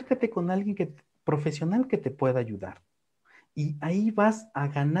 acércate con alguien profesional que te pueda ayudar. Y ahí vas a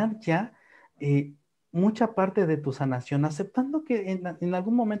ganar ya eh, mucha parte de tu sanación, aceptando que en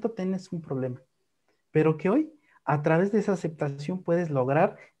algún momento tienes un problema, pero que hoy, a través de esa aceptación, puedes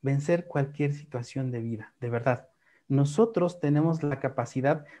lograr vencer cualquier situación de vida, de verdad. Nosotros tenemos la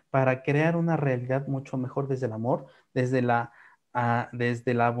capacidad para crear una realidad mucho mejor desde el amor, desde la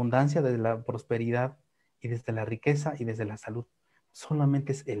abundancia, desde la prosperidad y desde la riqueza y desde la salud.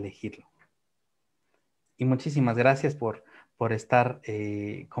 Solamente es elegirlo. Y muchísimas gracias por estar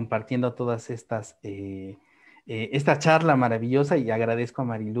compartiendo todas esta charla maravillosa y agradezco a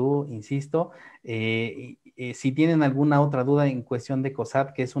Maryluz, insisto. Si tienen alguna otra duda en cuestión de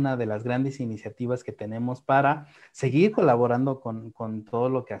COSAT, que es una de las grandes iniciativas que tenemos para seguir colaborando con todo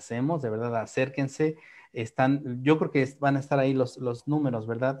lo que hacemos, de verdad, acérquense. Yo creo que van a estar ahí los números,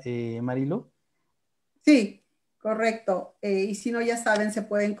 ¿verdad, Maryluz? Sí, correcto. Y si no, ya saben, se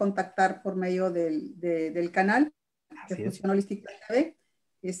pueden contactar por medio del canal de Así es. Fusión Holística TV.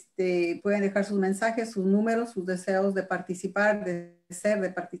 Pueden dejar sus mensajes, sus números, sus deseos de participar, de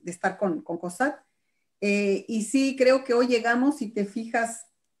estar con COSAT. Y sí, creo que hoy llegamos, si te fijas,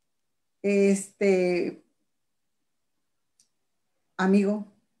 amigo,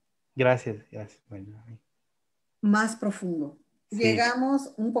 Gracias, gracias. Bueno, más profundo. sí.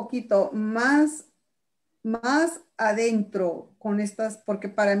 Llegamos un poquito más adentro con estas, porque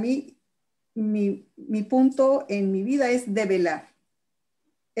para mí, mi punto en mi vida es develar.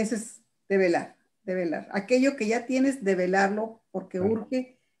 Ese es develar, develar. Aquello que ya tienes, develarlo, porque Claro.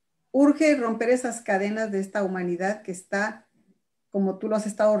 urge romper esas cadenas de esta humanidad que está, como tú lo has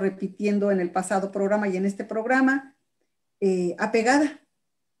estado repitiendo en el pasado programa y en este programa,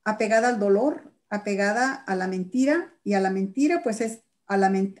 apegada al dolor, apegada a la mentira, y a la mentira pues es a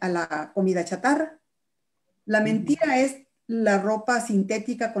la comida chatarra. La Sí. mentira es la ropa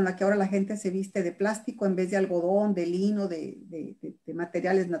sintética con la que ahora la gente se viste de plástico en vez de algodón, de lino, de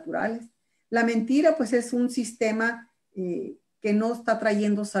materiales naturales. La mentira pues es un sistema que no está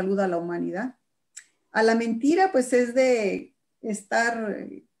trayendo salud a la humanidad. A la mentira pues es de estar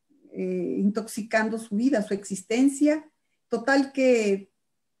intoxicando su vida, su existencia, total que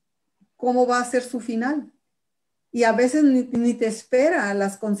cómo va a ser su final. Y a veces ni te espera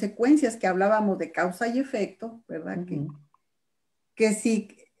las consecuencias que hablábamos de causa y efecto, ¿verdad? Ujú. Que si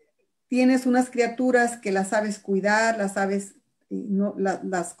tienes unas criaturas que las sabes cuidar, las sabes, no,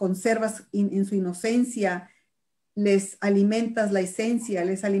 las conservas en su inocencia, les alimentas la esencia,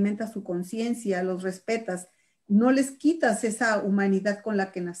 les alimentas su conciencia, los respetas, no les quitas esa humanidad con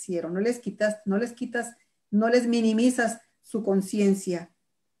la que nacieron, no les minimizas su conciencia,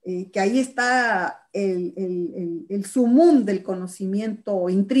 que ahí está el sumum del conocimiento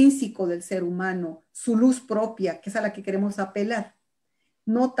intrínseco del ser humano, su luz propia, que es a la que queremos apelar,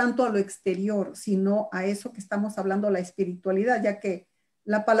 no tanto a lo exterior, sino a eso que estamos hablando, la espiritualidad, ya que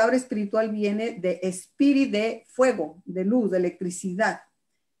la palabra espiritual viene de espíritu, de fuego, de luz, de electricidad.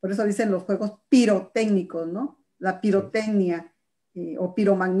 Por eso dicen los juegos pirotécnicos, ¿no? la pirotecnia o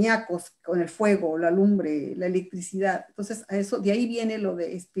piromaníacos con el fuego, la lumbre, la electricidad. Entonces, de ahí viene lo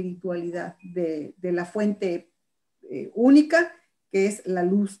de espiritualidad, de la fuente única que es la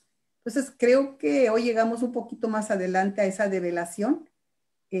luz. Entonces, creo que hoy llegamos un poquito más adelante a esa develación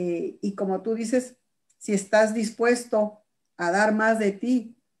y como tú dices, si estás dispuesto a dar más de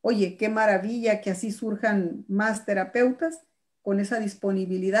ti, oye, qué maravilla que así surjan más terapeutas con esa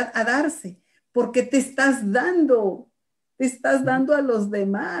disponibilidad a darse, porque te estás dando a los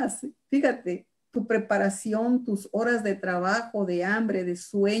demás. Fíjate, tu preparación, tus horas de trabajo, de hambre, de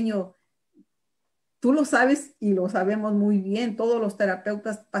sueño, tú lo sabes y lo sabemos muy bien, todos los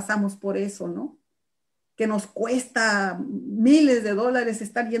terapeutas pasamos por eso, ¿no? Que nos cuesta miles de dólares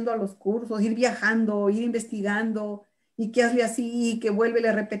estar yendo a los cursos, ir viajando, ir investigando, y que hazle así, y que vuélvele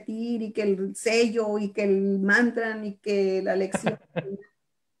a repetir, y que el sello, y que el mantra, y que la lección.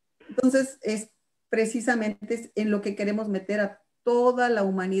 Entonces, es precisamente en lo que queremos meter a toda la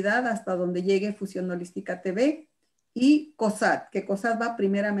humanidad hasta donde llegue Fusión Holística TV y COSAT, que COSAT va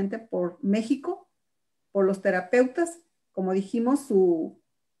primeramente por México, por los terapeutas. Como dijimos, su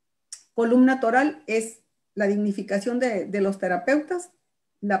columna toral es la dignificación de los terapeutas,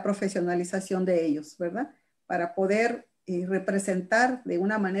 la profesionalización de ellos, ¿verdad? Para poder representar de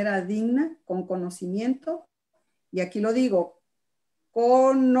una manera digna, con conocimiento, y aquí lo digo,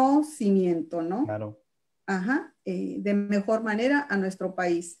 conocimiento, ¿no? Claro. Ajá, de mejor manera a nuestro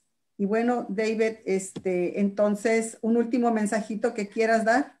país. Y bueno, David, entonces, un último mensajito que quieras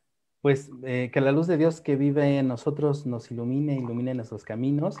dar. Pues que la luz de Dios que vive en nosotros nos ilumine nuestros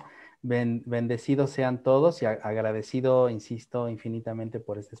caminos. Bendecidos sean todos y agradecido, insisto, infinitamente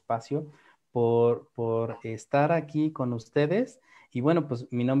por este espacio, por estar aquí con ustedes. Y bueno, pues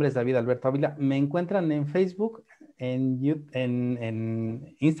mi nombre es David Alberto Ávila. Me encuentran en Facebook,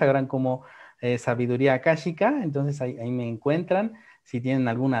 en Instagram como Sabiduría Akáshica. Entonces ahí me encuentran. Si tienen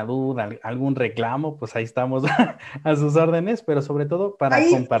alguna duda, algún reclamo, pues ahí estamos a sus órdenes, pero sobre todo para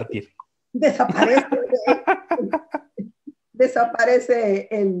ahí compartir. Desaparece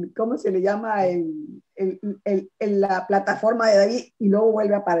 ¿cómo se le llama? La plataforma de David y luego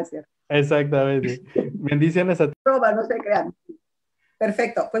vuelve a aparecer. Exactamente. Bendiciones a todos. No se crean.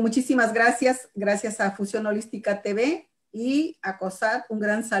 Perfecto. Pues muchísimas gracias. Gracias a Fusión Holística TV y a COSAT. Un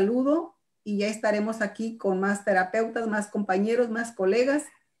gran saludo. Y ya estaremos aquí con más terapeutas, más compañeros, más colegas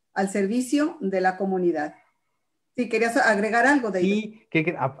al servicio de la comunidad. Sí, ¿querías agregar algo de ello? Sí,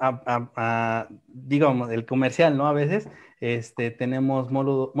 digamos, el comercial, ¿no? A veces tenemos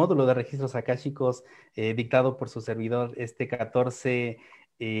módulo de registros akáshicos dictado por su servidor 14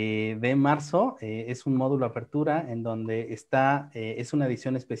 de marzo. Es un módulo apertura en donde es una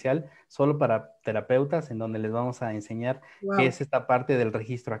edición especial solo para terapeutas, en donde les vamos a enseñar qué es esta parte del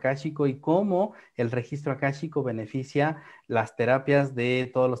registro akáshico y cómo el registro akáshico beneficia las terapias de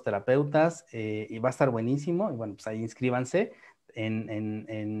todos los terapeutas, y va a estar buenísimo. Y bueno, pues ahí inscríbanse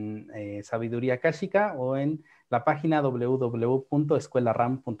en Sabiduría Akáshica o en la página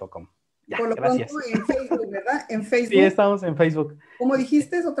www.escuelaram.com. Por lo pronto en Facebook, ¿verdad? En Facebook. Sí, estamos en Facebook. ¿Cómo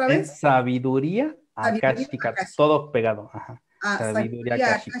dijiste otra vez? Es Sabiduría Akáshica, todo pegado. Ajá.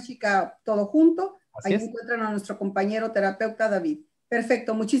 Sabiduría Akáshica, todo junto. Ahí encuentran a nuestro compañero terapeuta David.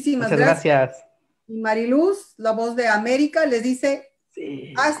 Perfecto, muchísimas gracias. Y Maryluz, la voz de América, les dice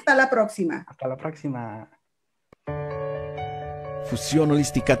hasta la próxima. Hasta la próxima. Fusión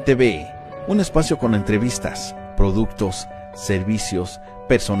Holística TV, un espacio con entrevistas, productos, servicios,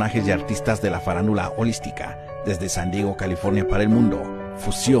 personajes y artistas de la farándula holística, desde San Diego, California para el mundo.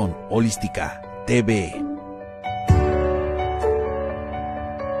 Fusión Holística TV.